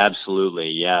 Absolutely.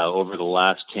 Yeah. Over the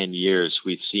last 10 years,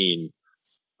 we've seen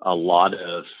a lot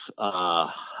of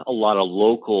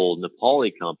local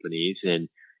Nepali companies, and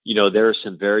there are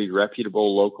some very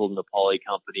reputable local Nepali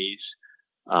companies,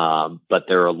 but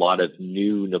there are a lot of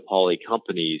new Nepali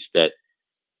companies that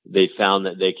they found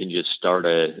that they can just start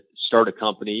a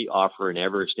company, offer an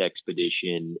Everest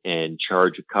expedition, and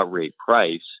charge a cut rate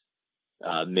price,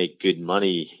 make good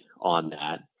money on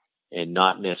that, and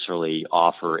not necessarily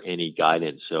offer any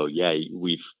guidance. So yeah,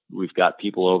 we've got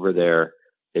people over there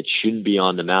that shouldn't be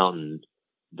on the mountain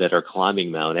that are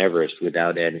climbing Mount Everest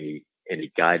without any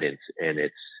guidance, and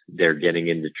they're getting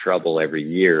into trouble every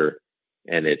year,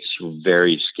 and it's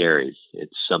very scary.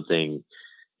 It's something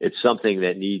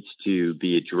that needs to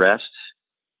be addressed.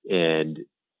 And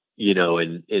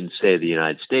in say the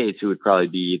United States, it would probably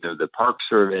be either the Park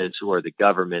Service or the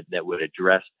government that would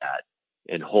address that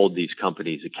and hold these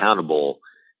companies accountable.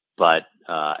 But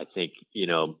I think,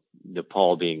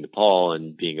 Nepal being Nepal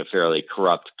and being a fairly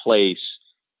corrupt place,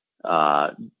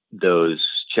 those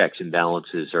checks and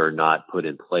balances are not put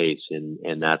in place.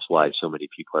 And that's why so many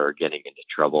people are getting into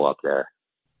trouble up there.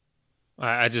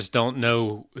 I just don't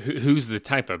know who's the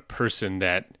type of person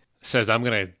that says, I'm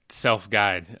going to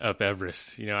self-guide up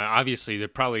Everest. Obviously they're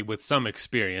probably with some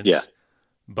experience, yeah,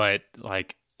 but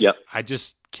yep. I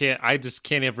just can't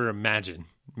ever imagine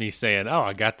me saying, "Oh,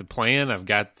 I got the plan. I've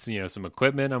got some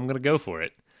equipment. I'm going to go for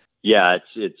it." Yeah,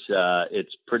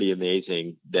 it's pretty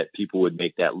amazing that people would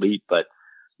make that leap. But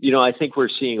I think we're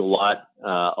seeing a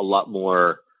lot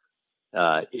more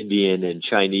Indian and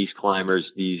Chinese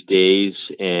climbers these days,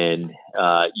 and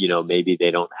maybe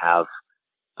they don't have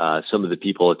some of the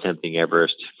people attempting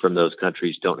Everest from those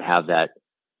countries don't have that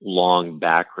long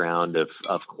background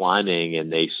of climbing,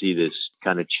 and they see this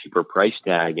kind of cheaper price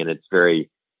tag, and it's very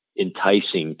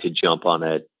enticing to jump on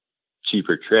a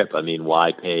cheaper trip. I mean,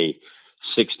 why pay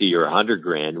 60 or 100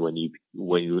 grand when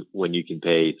you can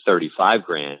pay 35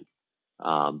 grand?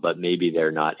 But maybe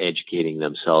they're not educating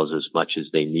themselves as much as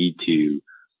they need to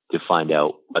find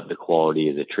out what the quality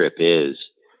of the trip is.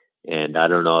 And I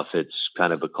don't know if it's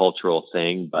kind of a cultural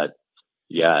thing, but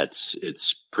yeah,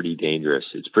 it's pretty dangerous.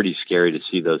 It's pretty scary to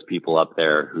see those people up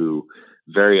there who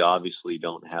very obviously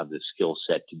don't have the skill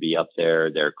set to be up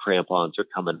there. Their crampons are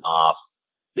coming off.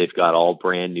 They've got all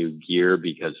brand new gear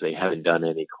because they haven't done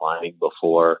any climbing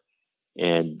before,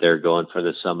 and they're going for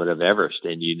the summit of Everest.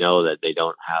 And that they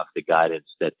don't have the guidance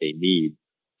that they need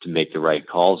to make the right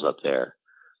calls up there.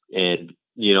 And,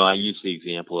 I use the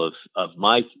example of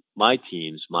my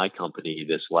teams, my company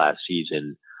this last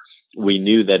season. We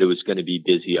knew that it was going to be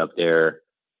busy up there.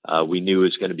 We knew it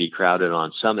was going to be crowded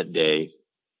on summit day.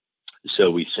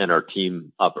 So we sent our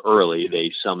team up early.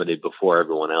 They summited before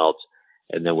everyone else.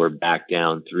 And then we're back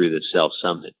down through the self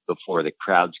summit before the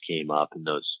crowds came up, and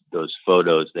those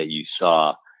photos that you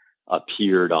saw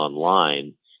appeared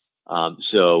online.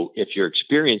 So if you're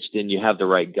experienced and you have the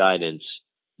right guidance,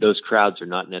 those crowds are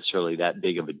not necessarily that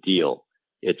big of a deal.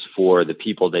 It's for the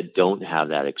people that don't have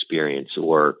that experience,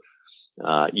 or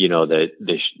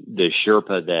the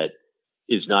Sherpa that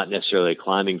is not necessarily a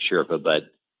climbing Sherpa, but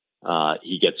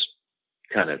he gets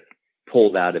kind of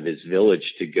pulled out of his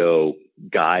village to go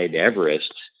guide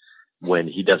Everest when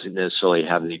he doesn't necessarily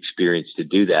have the experience to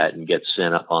do that, and gets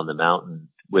sent up on the mountain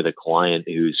with a client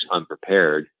who's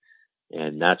unprepared.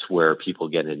 And that's where people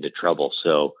get into trouble.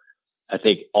 So I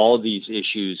think all of these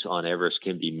issues on Everest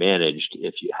can be managed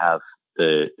if you have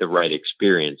the right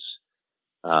experience.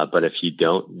 But if you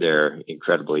don't, they're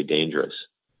incredibly dangerous.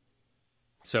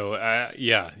 So,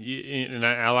 yeah, and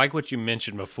I like what you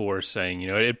mentioned before, saying,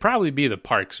 it'd probably be the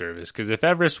Park Service, because if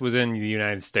Everest was in the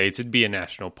United States, it'd be a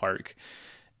national park.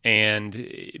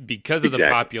 And because of the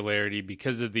popularity,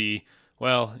 because of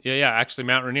actually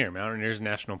Mount Rainier. Mount Rainier is a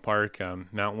national park.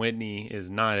 Mount Whitney is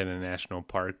not in a national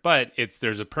park, but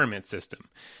there's a permit system,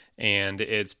 and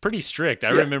it's pretty strict. I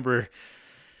remember...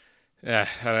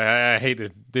 I hate to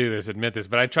admit this,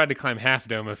 but I tried to climb Half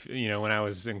Dome, when I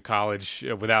was in college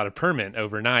without a permit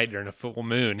overnight during a full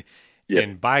moon. Yep.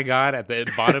 And by God, at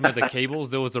the bottom of the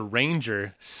cables, there was a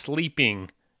ranger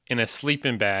sleeping in a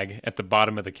sleeping bag at the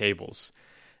bottom of the cables.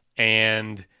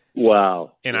 And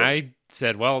wow. And yeah. I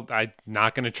said, well, I'm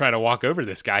not going to try to walk over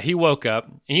this guy. He woke up,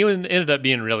 and he ended up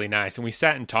being really nice. And we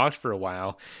sat and talked for a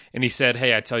while. And he said,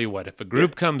 hey, I tell you what, if a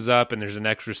group comes up and there's an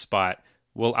extra spot,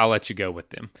 I'll let you go with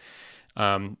them.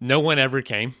 No one ever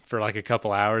came for like a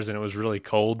couple hours, and it was really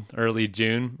cold early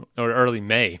June or early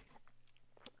May.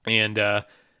 And I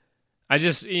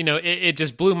just, it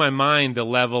just blew my mind, the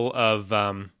level of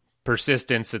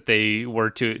persistence that they were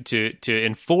to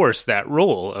enforce that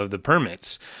rule of the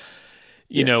permits.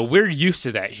 We're used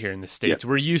to that here in the States. Yeah.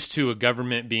 We're used to a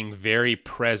government being very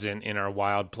present in our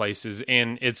wild places,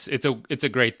 and it's a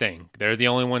great thing. They're the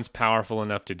only ones powerful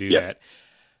enough to do that.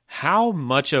 How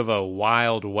much of a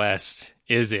Wild West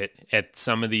is it at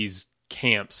some of these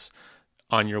camps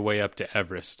on your way up to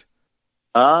Everest?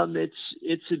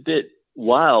 It's a bit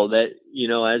wild that,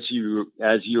 as you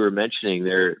were mentioning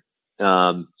there,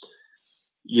 there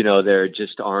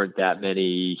just aren't that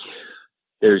many.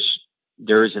 There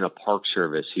isn't a Park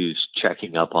Service who's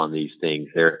checking up on these things.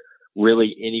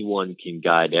 Really anyone can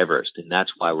guide Everest, and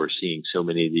that's why we're seeing so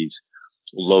many of these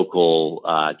local,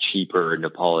 cheaper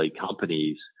Nepali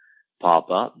companies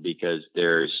pop up, because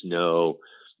there's no,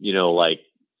 like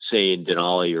say in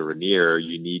Denali or Rainier,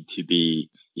 you need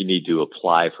to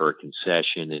apply for a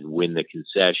concession and win the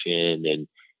concession and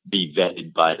be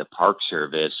vetted by the Park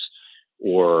Service,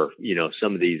 or,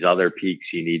 some of these other peaks,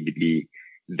 you need to be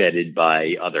vetted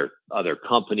by other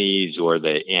companies or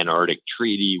the Antarctic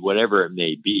Treaty, whatever it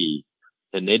may be.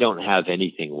 And they don't have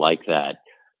anything like that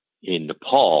in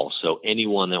Nepal. So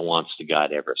anyone that wants to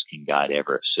guide Everest can guide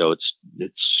Everest. So it's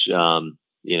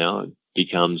it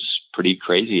becomes pretty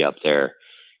crazy up there.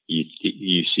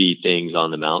 You see things on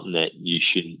the mountain that you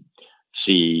shouldn't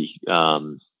see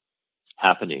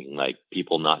happening, like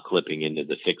people not clipping into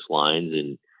the fixed lines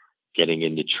and getting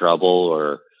into trouble,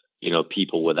 or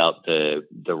people without the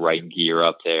right gear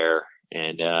up there.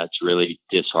 and it's really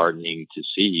disheartening to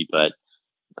see. But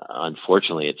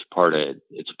unfortunately, it's a part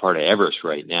of Everest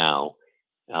right now.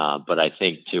 But I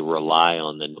think to rely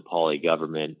on the Nepali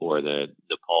government or the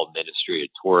Nepal Ministry of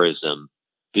Tourism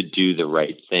to do the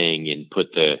right thing and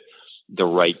put the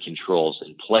right controls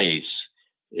in place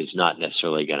is not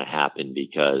necessarily going to happen,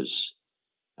 because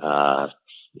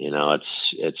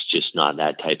it's just not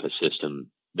that type of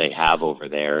system they have over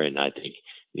there. And I think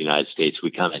the United States,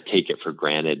 we kind of take it for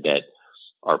granted that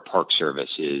our park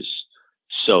service is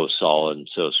so solid and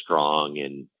so strong,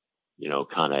 and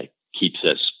kind of keeps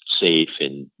us safe,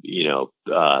 and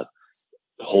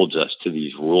holds us to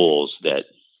these rules that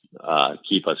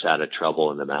keep us out of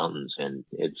trouble in the mountains. And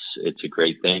it's a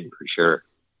great thing for sure.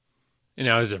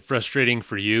 Is it frustrating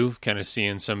for you kind of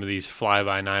seeing some of these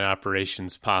fly-by-night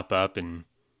operations pop up and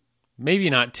maybe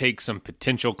not take some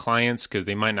potential clients, because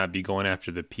they might not be going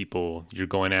after the people you're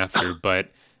going after,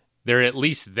 but they're at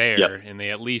least there. Yep. And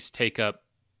they at least take up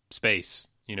space.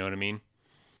 You know what I mean?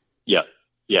 Yeah.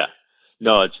 Yeah.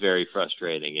 No, it's very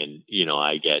frustrating. And,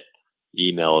 I get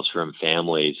emails from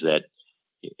families that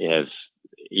have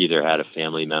either had a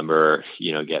family member,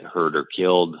 get hurt or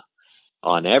killed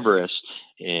on Everest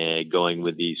and going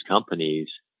with these companies.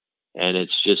 And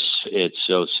it's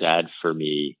so sad for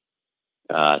me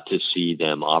to see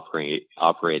them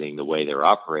operating the way they're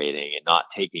operating and not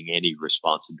taking any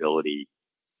responsibility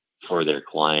for their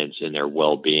clients and their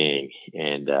well-being.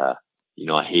 And,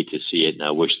 I hate to see it, and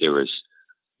I wish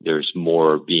there's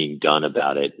more being done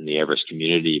about it in the Everest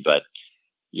community. But,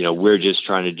 we're just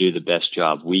trying to do the best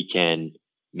job we can,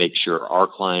 make sure our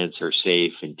clients are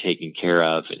safe and taken care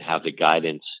of and have the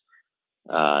guidance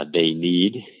they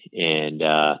need. And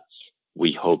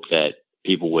we hope that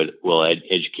people will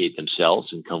educate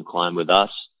themselves and come climb with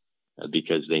us,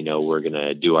 because they know we're going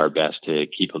to do our best to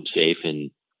keep them safe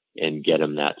and get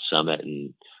them that summit.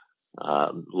 And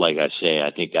like I say,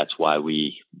 I think that's why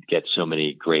we get so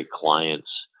many great clients,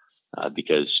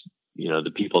 because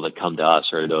the people that come to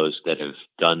us are those that have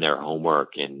done their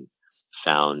homework and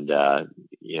found a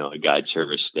guide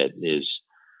service that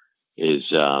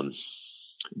is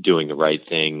doing the right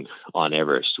thing on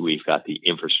Everest. We've got the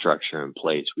infrastructure in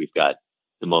place. We've got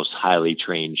the most highly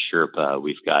trained Sherpa.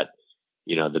 We've got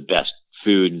the best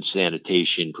food and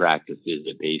sanitation practices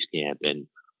at base camp, and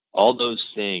all those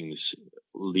things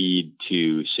lead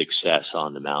to success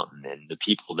on the mountain. And the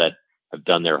people that have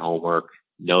done their homework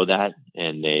know that,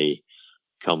 and they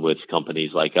come with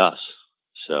companies like us.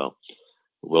 So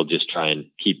we'll just try and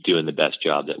keep doing the best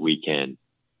job that we can.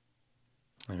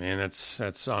 I mean,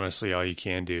 that's honestly all you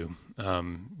can do.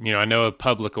 I know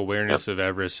public awareness of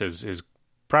Everest has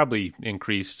probably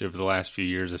increased over the last few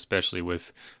years, especially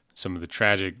with some of the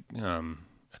tragic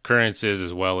occurrences,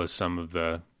 as well as some of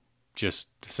the just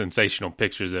sensational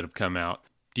pictures that have come out.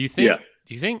 Do you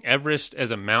think Everest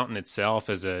as a mountain itself,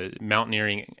 as a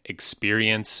mountaineering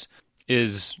experience,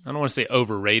 is, I don't want to say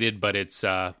overrated, but it's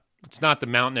not the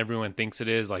mountain everyone thinks it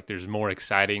is? Like, there's more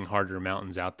exciting, harder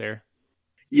mountains out there?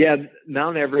 Yeah,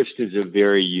 Mount Everest is a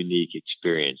very unique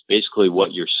experience. Basically,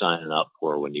 what you're signing up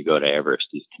for when you go to Everest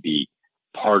is to be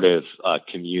part of a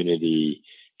community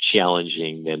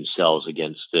challenging themselves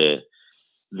against the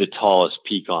tallest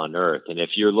peak on Earth. And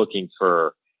if you're looking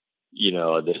for,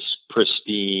 this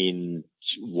pristine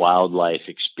wildlife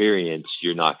experience,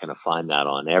 you're not going to find that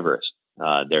on Everest.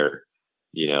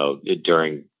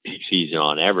 During peak season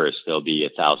on Everest, there'll be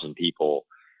 1,000 people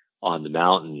on the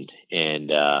mountain. And,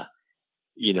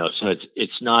 so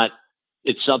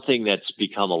it's something that's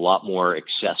become a lot more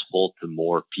accessible to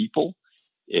more people.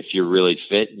 If you're really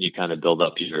fit and you kind of build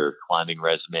up your climbing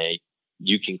resume,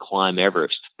 you can climb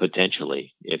Everest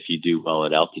potentially if you do well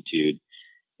at altitude.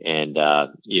 And,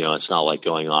 it's not like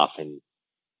going off and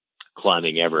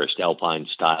climbing Everest alpine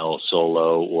style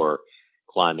solo, or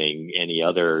climbing any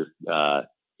other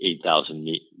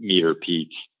 8,000 meter peak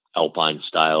alpine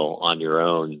style on your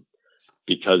own,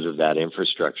 because of that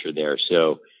infrastructure there.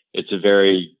 So it's a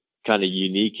very kind of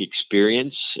unique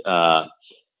experience. And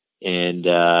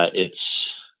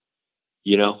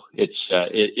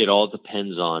it all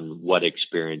depends on what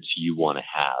experience you want to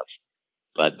have.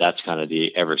 But that's kind of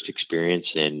the Everest experience,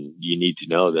 and you need to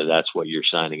know that that's what you're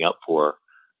signing up for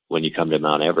when you come to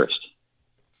Mount Everest.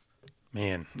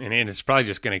 Man, and it's probably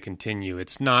just going to continue.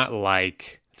 It's not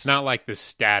like the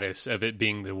status of it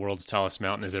being the world's tallest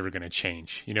mountain is ever going to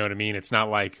change. You know what I mean? It's not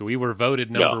like we were voted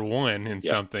number one in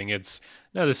something. It's,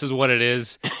 no, this is what it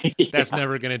is. That's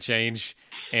never going to change.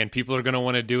 And people are going to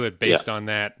want to do it based on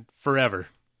that forever.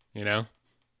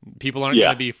 People aren't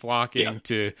going to be flocking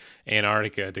to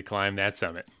Antarctica to climb that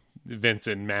summit,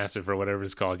 Vincent Massif or whatever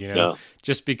it's called,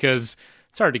 just because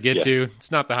it's hard to get to. It's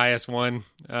not the highest one.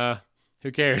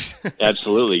 Who cares?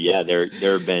 Absolutely. Yeah.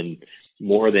 There have been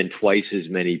more than twice as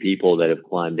many people that have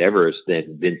climbed Everest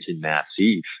than Vincent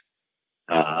Massif.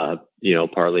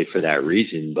 Partly for that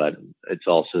reason, but it's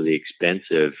also the expense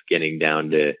of getting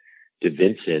down to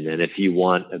Vincent. And if you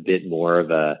want a bit more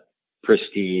of a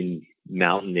pristine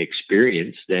mountain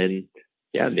experience, then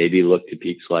maybe look to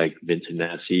peaks like Vincent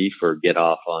Massif or get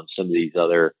off on some of these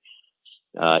other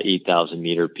 8,000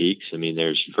 meter peaks. I mean,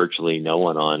 there's virtually no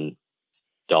one on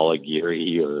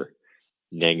Dhaulagiri or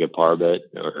Nanga Parbat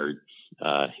or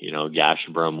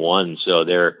Gasherbrum 1. So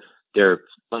there are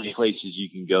plenty of places you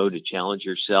can go to challenge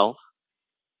yourself.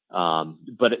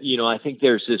 But I think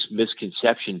there's this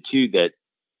misconception too that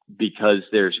because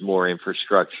there's more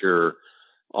infrastructure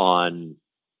on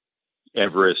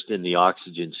Everest and the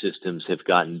oxygen systems have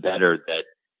gotten better, that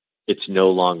it's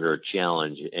no longer a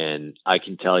challenge. And I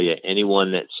can tell you,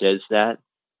 anyone that says that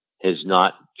has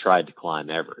not tried to climb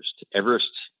Everest.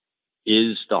 Everest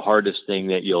is the hardest thing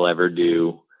that you'll ever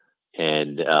do.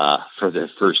 And for the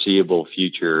foreseeable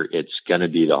future, it's going to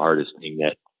be the hardest thing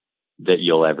that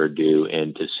you'll ever do.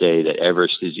 And to say that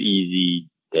Everest is easy,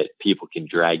 that people can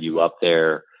drag you up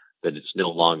there, that it's no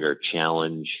longer a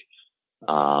challenge,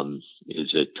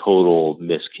 is a total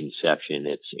misconception.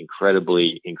 It's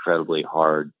incredibly, incredibly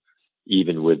hard,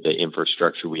 even with the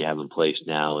infrastructure we have in place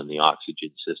now and the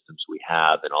oxygen systems we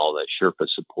have and all the Sherpa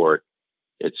support.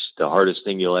 It's the hardest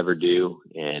thing you'll ever do.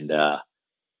 And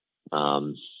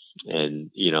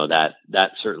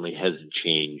that certainly hasn't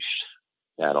changed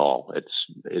at all.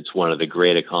 It's one of the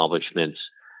great accomplishments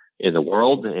in the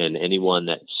world, and anyone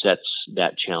that sets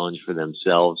that challenge for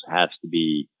themselves has to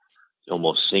be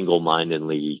almost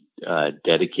single-mindedly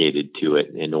dedicated to it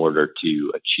in order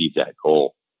to achieve that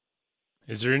goal.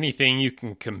 Is there anything you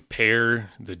can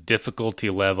compare the difficulty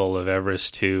level of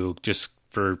Everest to just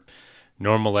for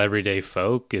normal everyday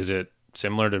folk? Is it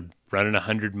similar to running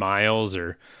 100 miles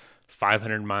or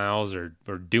 500 miles or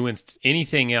doing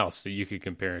anything else that you could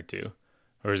compare it to?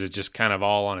 Or is it just kind of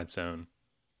all on its own?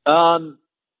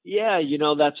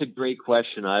 That's a great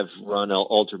question. I've run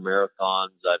ultra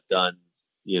marathons. I've done,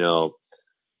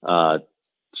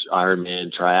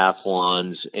 Ironman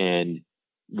triathlons. And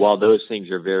while those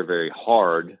things are very, very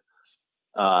hard,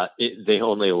 they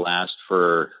only last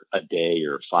for a day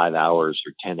or 5 hours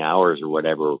or 10 hours or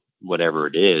whatever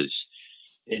it is.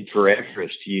 And for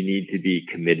Everest, you need to be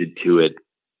committed to it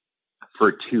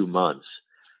for 2 months.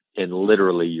 And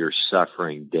literally you're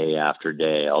suffering day after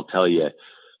day. I'll tell you,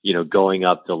 going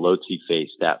up the Lhotse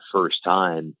face that first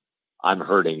time, I'm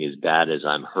hurting as bad as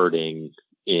I'm hurting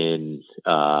in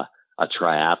a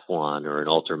triathlon or an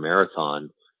ultra marathon,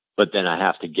 but then I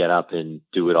have to get up and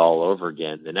do it all over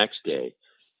again the next day.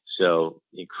 So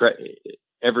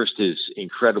Everest is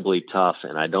incredibly tough,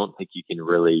 and I don't think you can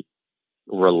really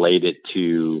relate it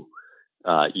to,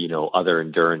 other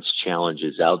endurance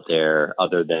challenges out there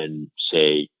other than,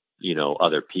 say,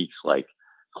 other peaks like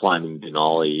climbing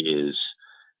Denali is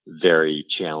very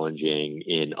challenging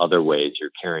in other ways.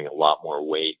 You're carrying a lot more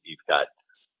weight. You've got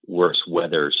worse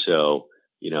weather. So,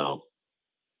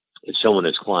 if someone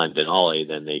has climbed Denali,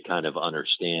 then they kind of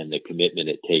understand the commitment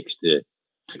it takes to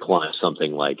climb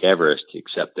something like Everest,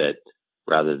 except that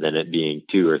rather than it being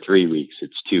 2 or 3 weeks,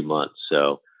 it's 2 months.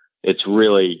 So it's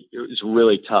really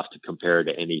tough to compare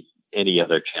to any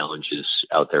other challenges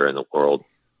out there in the world.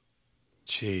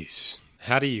 Jeez.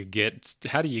 How do you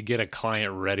get a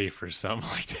client ready for something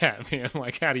like that, man?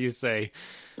 Like, how do you say,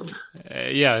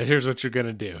 here's what you're going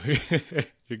to do.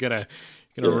 You're going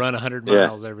to run 100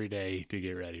 miles every day to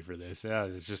get ready for this. Yeah,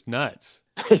 it's just nuts.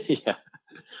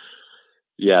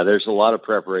 Yeah. There's a lot of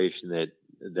preparation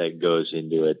that goes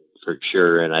into it for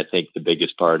sure. And I think the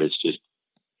biggest part is just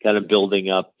kind of building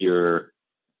up your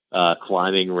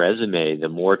climbing resume. The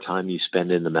more time you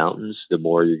spend in the mountains, the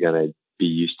more you're going to be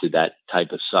used to that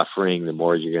type of suffering, the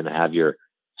more you're going to have your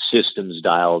systems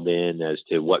dialed in as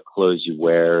to what clothes you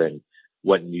wear and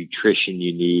what nutrition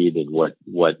you need and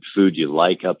what food you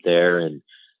like up there. And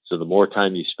so the more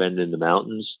time you spend in the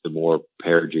mountains, the more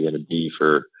prepared you're going to be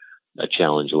for a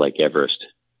challenge like Everest.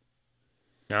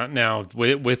 Now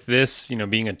with this,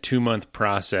 being a 2-month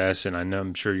process, and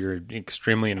I'm sure you're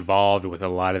extremely involved with a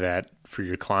lot of that for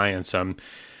your clients.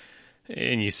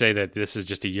 And you say that this is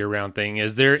just a year-round thing.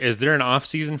 Is there an off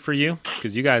season for you?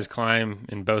 Because you guys climb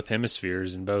in both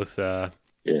hemispheres and both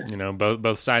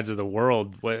both sides of the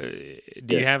world. Do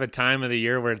you have a time of the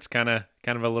year where it's kind of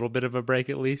a little bit of a break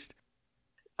at least?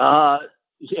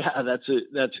 That's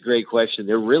a great question.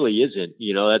 There really isn't.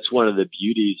 That's one of the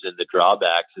beauties and the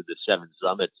drawbacks of the 7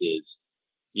 summits is,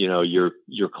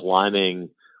 you're climbing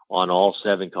on all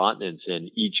 7 continents,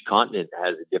 and each continent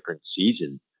has a different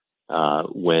season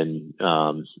when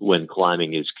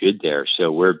climbing is good there.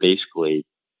 So we're basically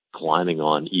climbing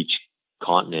on each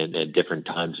continent at different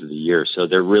times of the year. So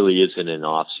there really isn't an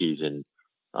off season.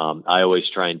 I always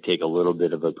try and take a little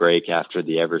bit of a break after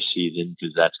the Everest season,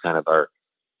 because that's kind of our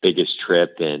biggest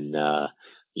trip. And,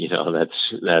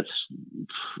 that's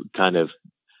kind of,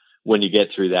 when you get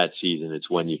through that season, it's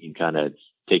when you can kind of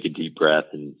take a deep breath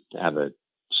and have a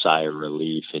sigh of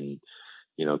relief and,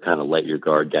 kind of let your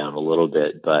guard down a little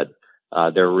bit. But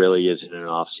there really isn't an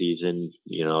off season,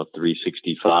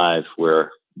 365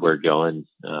 where we're going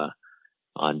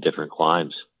on different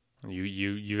climbs.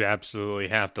 You absolutely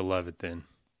have to love it then.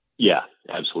 Yeah,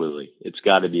 absolutely. It's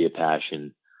got to be a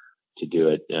passion to do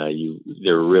it.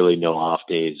 There are really no off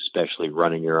days, especially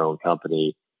running your own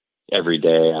company. Every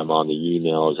day I'm on the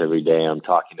emails. Every day I'm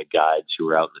talking to guides who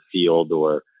are out in the field,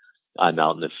 or I'm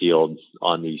out in the field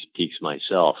on these peaks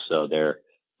myself. So there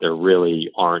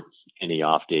really aren't any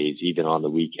off days. Even on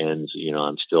the weekends,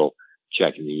 I'm still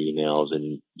checking the emails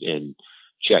and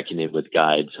checking in with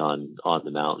guides on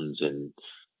the mountains. And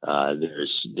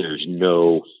there's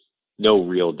no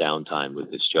real downtime with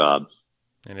this job.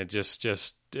 And it just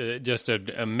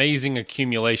an amazing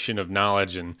accumulation of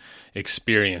knowledge and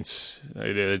experience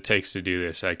it takes to do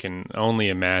this. I can only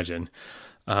imagine.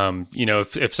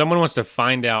 If someone wants to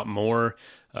find out more,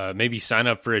 maybe sign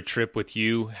up for a trip with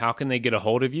you, how can they get a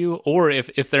hold of you? Or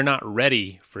if they're not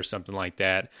ready for something like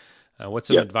that, what's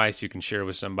some advice you can share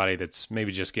with somebody that's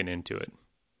maybe just getting into it?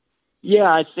 Yeah,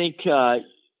 I think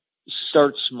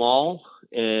start small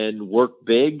and work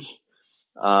big.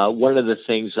 One of the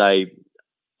things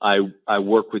I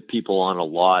work with people on a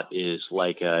lot is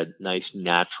like a nice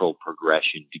natural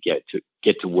progression to get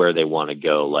to where they want to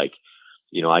go. Like,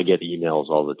 I get emails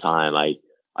all the time. I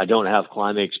don't have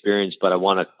climbing experience, but I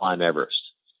want to climb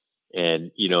Everest.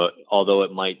 And, although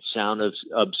it might sound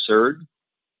absurd,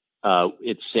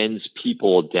 it sends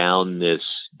people down this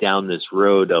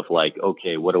road of like,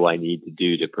 okay, what do I need to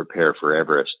do to prepare for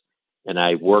Everest? And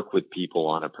I work with people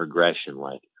on a progression,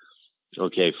 like,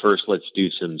 okay, first let's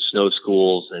do some snow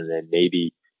schools, and then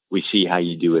maybe we see how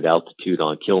you do at altitude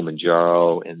on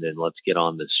Kilimanjaro, and then let's get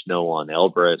on the snow on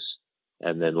Elbrus,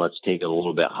 and then let's take it a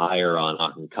little bit higher on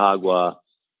Aconcagua.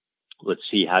 Let's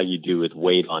see how you do with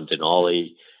weight on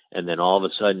Denali, and then all of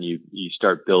a sudden you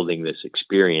start building this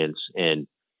experience, and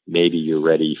maybe you're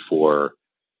ready for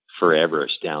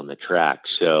Everest down the track.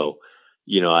 So,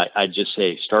 I just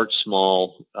say start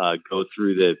small, go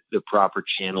through the proper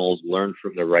channels, learn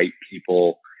from the right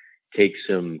people, take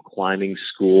some climbing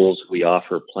schools. We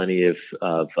offer plenty of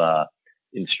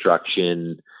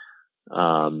instruction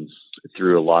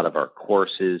through a lot of our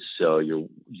courses. So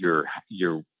you're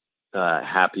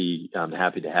happy. I'm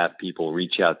happy to have people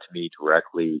reach out to me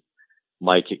directly,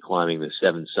 Mike at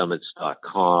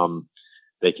climbingthe7summits.com.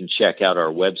 They can check out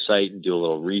our website and do a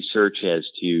little research as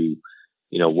to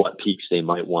what peaks they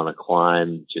might want to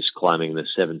climb, just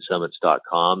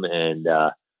climbingthe7summits.com. And,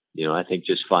 I think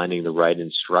just finding the right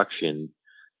instruction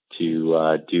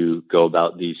to go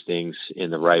about these things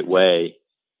in the right way.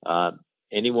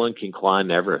 Anyone can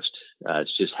climb Everest.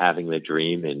 It's just having the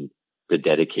dream and the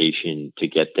dedication to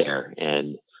get there.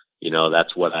 And,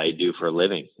 that's what I do for a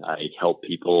living. I help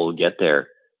people get there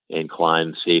and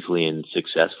climb safely and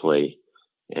successfully.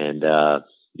 And,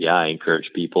 I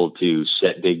encourage people to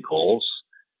set big goals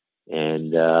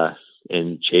and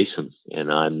chase them.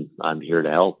 And I'm here to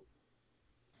help.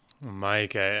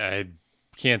 Mike, I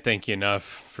can't thank you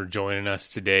enough for joining us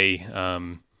today.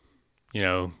 From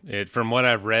what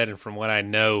I've read and from what I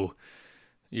know,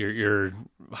 you're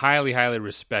highly, highly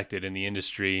respected in the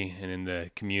industry and in the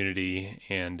community.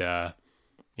 And,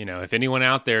 if anyone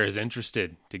out there is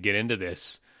interested to get into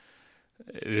this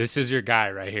is your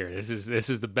guy right here. This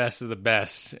is the best of the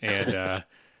best. And,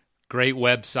 great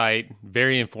website,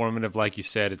 very informative. Like you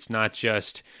said, it's not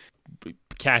just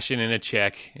cashing in a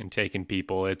check and taking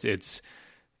people. It's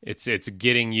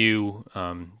getting you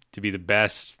to be the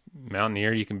best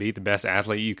mountaineer you can be, the best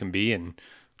athlete you can be, and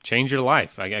change your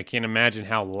life. I can't imagine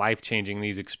how life-changing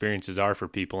these experiences are for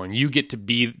people, and you get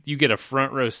a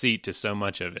front row seat to so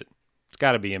much of it. It's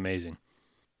got to be amazing.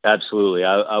 Absolutely.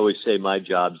 I always say my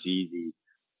job's easy.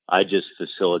 I just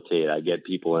facilitate. I get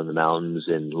people in the mountains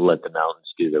and let the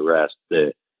mountains do the rest.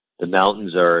 The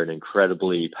mountains are an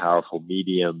incredibly powerful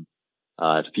medium.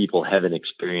 If people haven't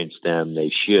experienced them, they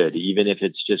should. Even if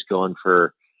it's just going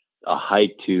for a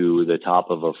hike to the top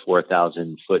of a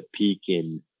 4,000 foot peak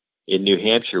in New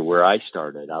Hampshire, where I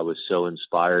started. I was so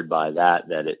inspired by that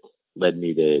it led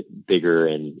me to bigger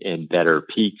and better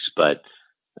peaks. But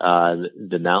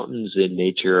the mountains in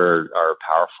nature are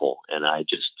powerful, and I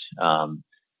just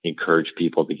encourage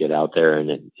people to get out there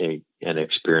and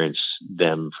experience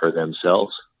them for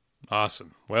themselves.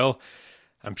 Awesome. Well,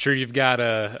 I'm sure you've got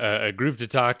a group to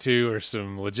talk to or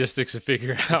some logistics to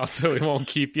figure out, so we won't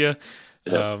keep you.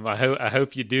 Yeah. I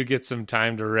hope you do get some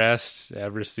time to rest.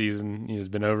 Everest season has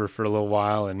been over for a little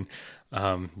while, and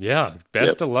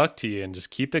best of luck to you, and just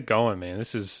keep it going, man.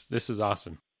 This is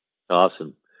awesome.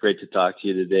 Awesome. Great to talk to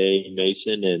you today,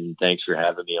 Mason, and thanks for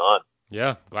having me on.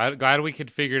 Yeah, glad we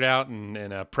could figure it out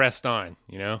and pressed on.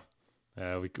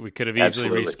 We could have easily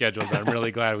rescheduled, but I'm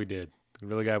really glad we did.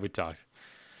 Really glad we talked.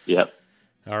 Yep.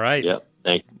 All right. Yep.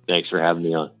 Thanks for having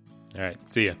me on. All right.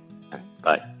 See ya.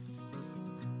 Bye.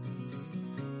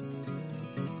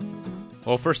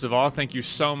 Well, first of all, thank you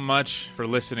so much for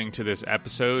listening to this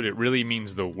episode. It really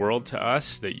means the world to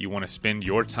us that you want to spend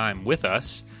your time with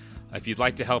us. If you'd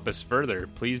like to help us further,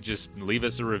 please just leave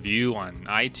us a review on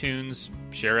iTunes,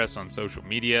 share us on social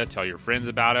media, tell your friends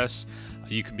about us.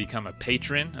 You can become a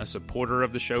patron, a supporter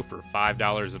of the show for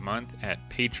 $5 a month at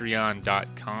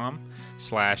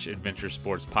patreon.com/Adventure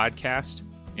Sports Podcast.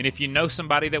 And if you know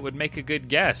somebody that would make a good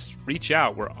guest, reach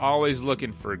out. We're always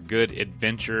looking for good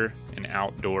adventure and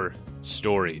outdoor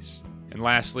stories. And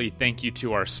lastly, thank you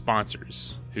to our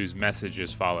sponsors, whose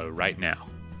messages follow right now.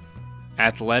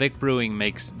 Athletic Brewing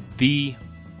makes the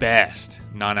best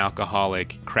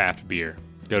non-alcoholic craft beer.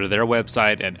 Go to their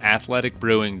website at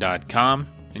athleticbrewing.com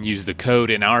and use the code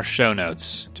in our show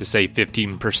notes to save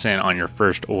 15% on your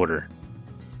first order.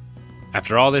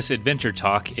 After all this adventure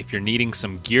talk, if you're needing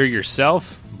some gear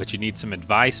yourself, but you need some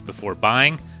advice before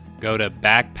buying, go to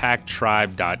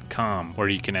backpacktribe.com, where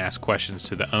you can ask questions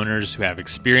to the owners who have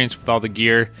experience with all the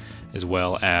gear, as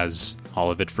well as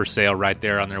all of it for sale right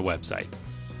there on their website.